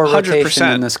department store rotation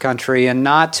 100%. in this country, and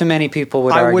not too many people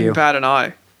would I argue. wouldn't bat an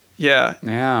eye. Yeah,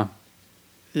 Yeah.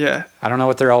 yeah. I don't know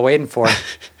what they're all waiting for.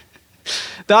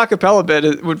 The acapella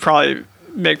bit would probably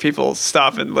make people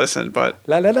stop and listen, but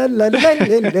La, la, la, la, la,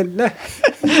 la, la, la.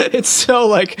 it's so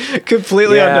like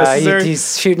completely Yeah, unnecessary.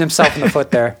 he's shooting himself in the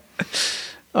foot there.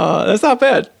 That's not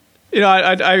bad.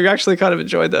 I actually kind of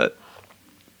enjoyed that.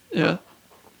 Yeah.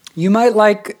 You might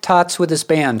like Tots with his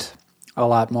band a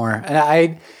lot more.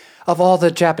 And of all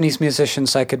the Japanese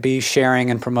musicians I could be sharing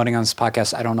and promoting on this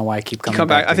podcast, I don't know why I keep coming Come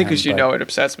back. to I think him, because you but know it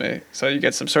upsets me, so you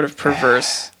get some sort of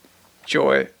perverse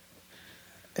joy.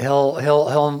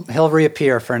 He'll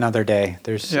reappear for another day.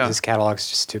 Yeah. His catalog's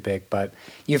just too big. But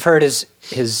you've heard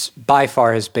his by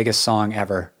far his biggest song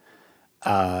ever,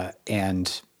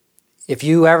 and if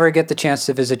you ever get the chance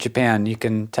to visit Japan, you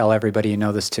can tell everybody you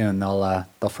know this tune. They'll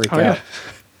freak Oh, out.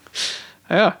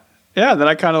 yeah. Then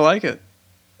I kind of like it.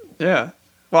 Yeah.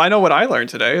 Well, I know what I learned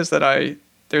today is that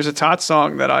there's a Tot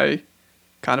song that I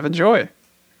kind of enjoy,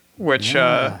 which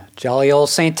Jolly old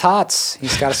Saint Tots.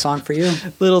 He's got a song for you.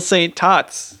 Little Saint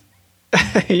Tots.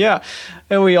 Yeah.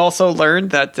 And we also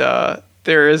learned that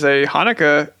there is a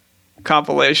Hanukkah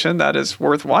compilation that is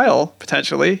worthwhile,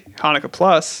 potentially, Hanukkah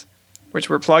Plus, which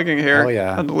we're plugging here Oh,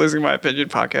 yeah. on the Losing My Opinion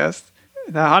podcast.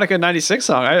 The Hanukkah 96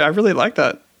 song, I really like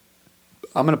that.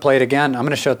 I'm gonna play it again. I'm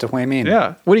gonna show it to Hui Min.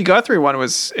 Yeah. Woody Guthrie one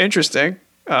was interesting.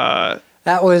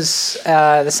 That was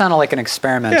that sounded like an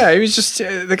experiment. Yeah, he was just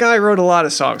the guy wrote a lot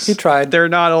of songs. He tried. They're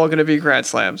not all going to be grand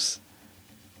slams.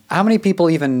 How many people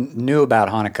even knew about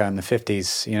Hanukkah in the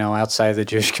 50s? Outside of the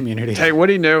Jewish community. Hey,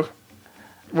 Woody knew.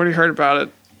 Woody heard about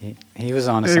it. He was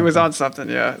on. He was on something.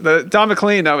 Yeah, the Don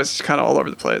McLean that was kind of all over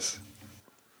the place.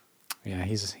 Yeah,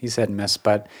 he's hit and miss,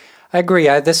 but I agree.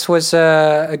 This was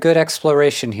a good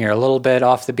exploration here. A little bit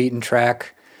off the beaten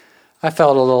track. I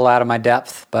felt a little out of my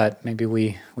depth, but maybe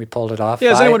we pulled it off.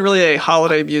 Yeah, is anyone really a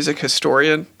holiday music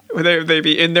historian? Would they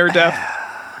be in their depth?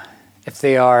 If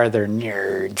they are, they're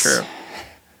nerds. True.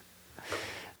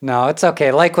 No, it's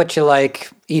okay. Like what you like.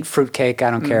 Eat fruitcake.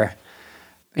 I don't care.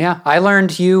 Yeah, I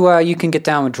learned you can get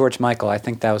down with George Michael. I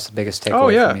think that was the biggest takeaway Oh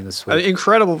yeah, for me this an week.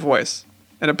 incredible voice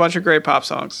and a bunch of great pop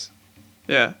songs.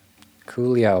 Yeah.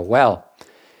 Coolio. Well,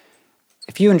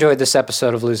 if you enjoyed this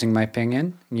episode of Losing My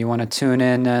Opinion, and you want to tune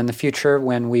in the future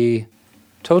when we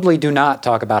totally do not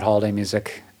talk about holiday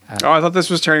music, Oh, I thought this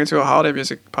was turning into a holiday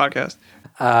music podcast.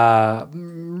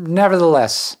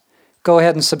 nevertheless, go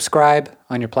ahead and subscribe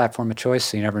on your platform of choice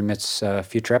so you never miss a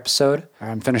future episode.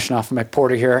 I'm finishing off my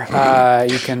porter here.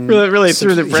 You can Really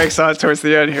threw the brakes on towards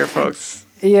the end here, folks.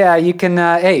 Yeah, you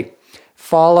can.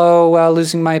 Follow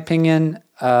Losing My Opinion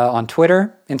on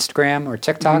Twitter, Instagram, or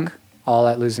TikTok. All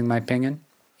at Losing My Opinion.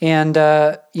 And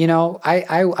I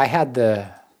had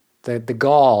the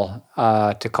gall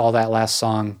to call that last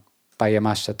song by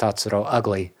Yamashita Tatsuro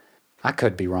ugly. I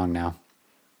could be wrong now,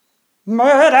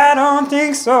 but I don't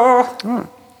think so.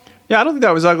 Yeah, I don't think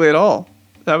that was ugly at all.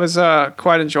 That was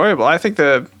quite enjoyable. I think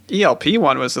the ELP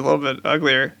one was a little bit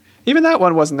uglier. Even that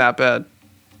one wasn't that bad.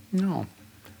 No,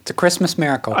 it's a Christmas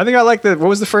miracle. I think I like what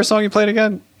was the first song you played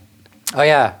again? Oh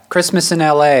yeah, Christmas in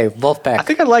L.A. Wolfpack. I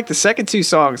think I like the second two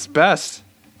songs best.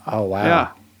 Oh wow,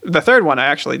 Yeah. The third one I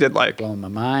actually did like. blowing my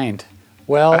mind.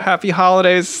 Well, Happy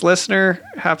holidays, listener.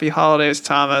 Happy holidays,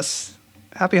 Thomas.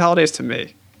 Happy holidays to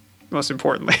me, most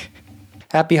importantly.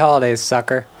 happy holidays,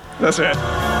 sucker. That's it.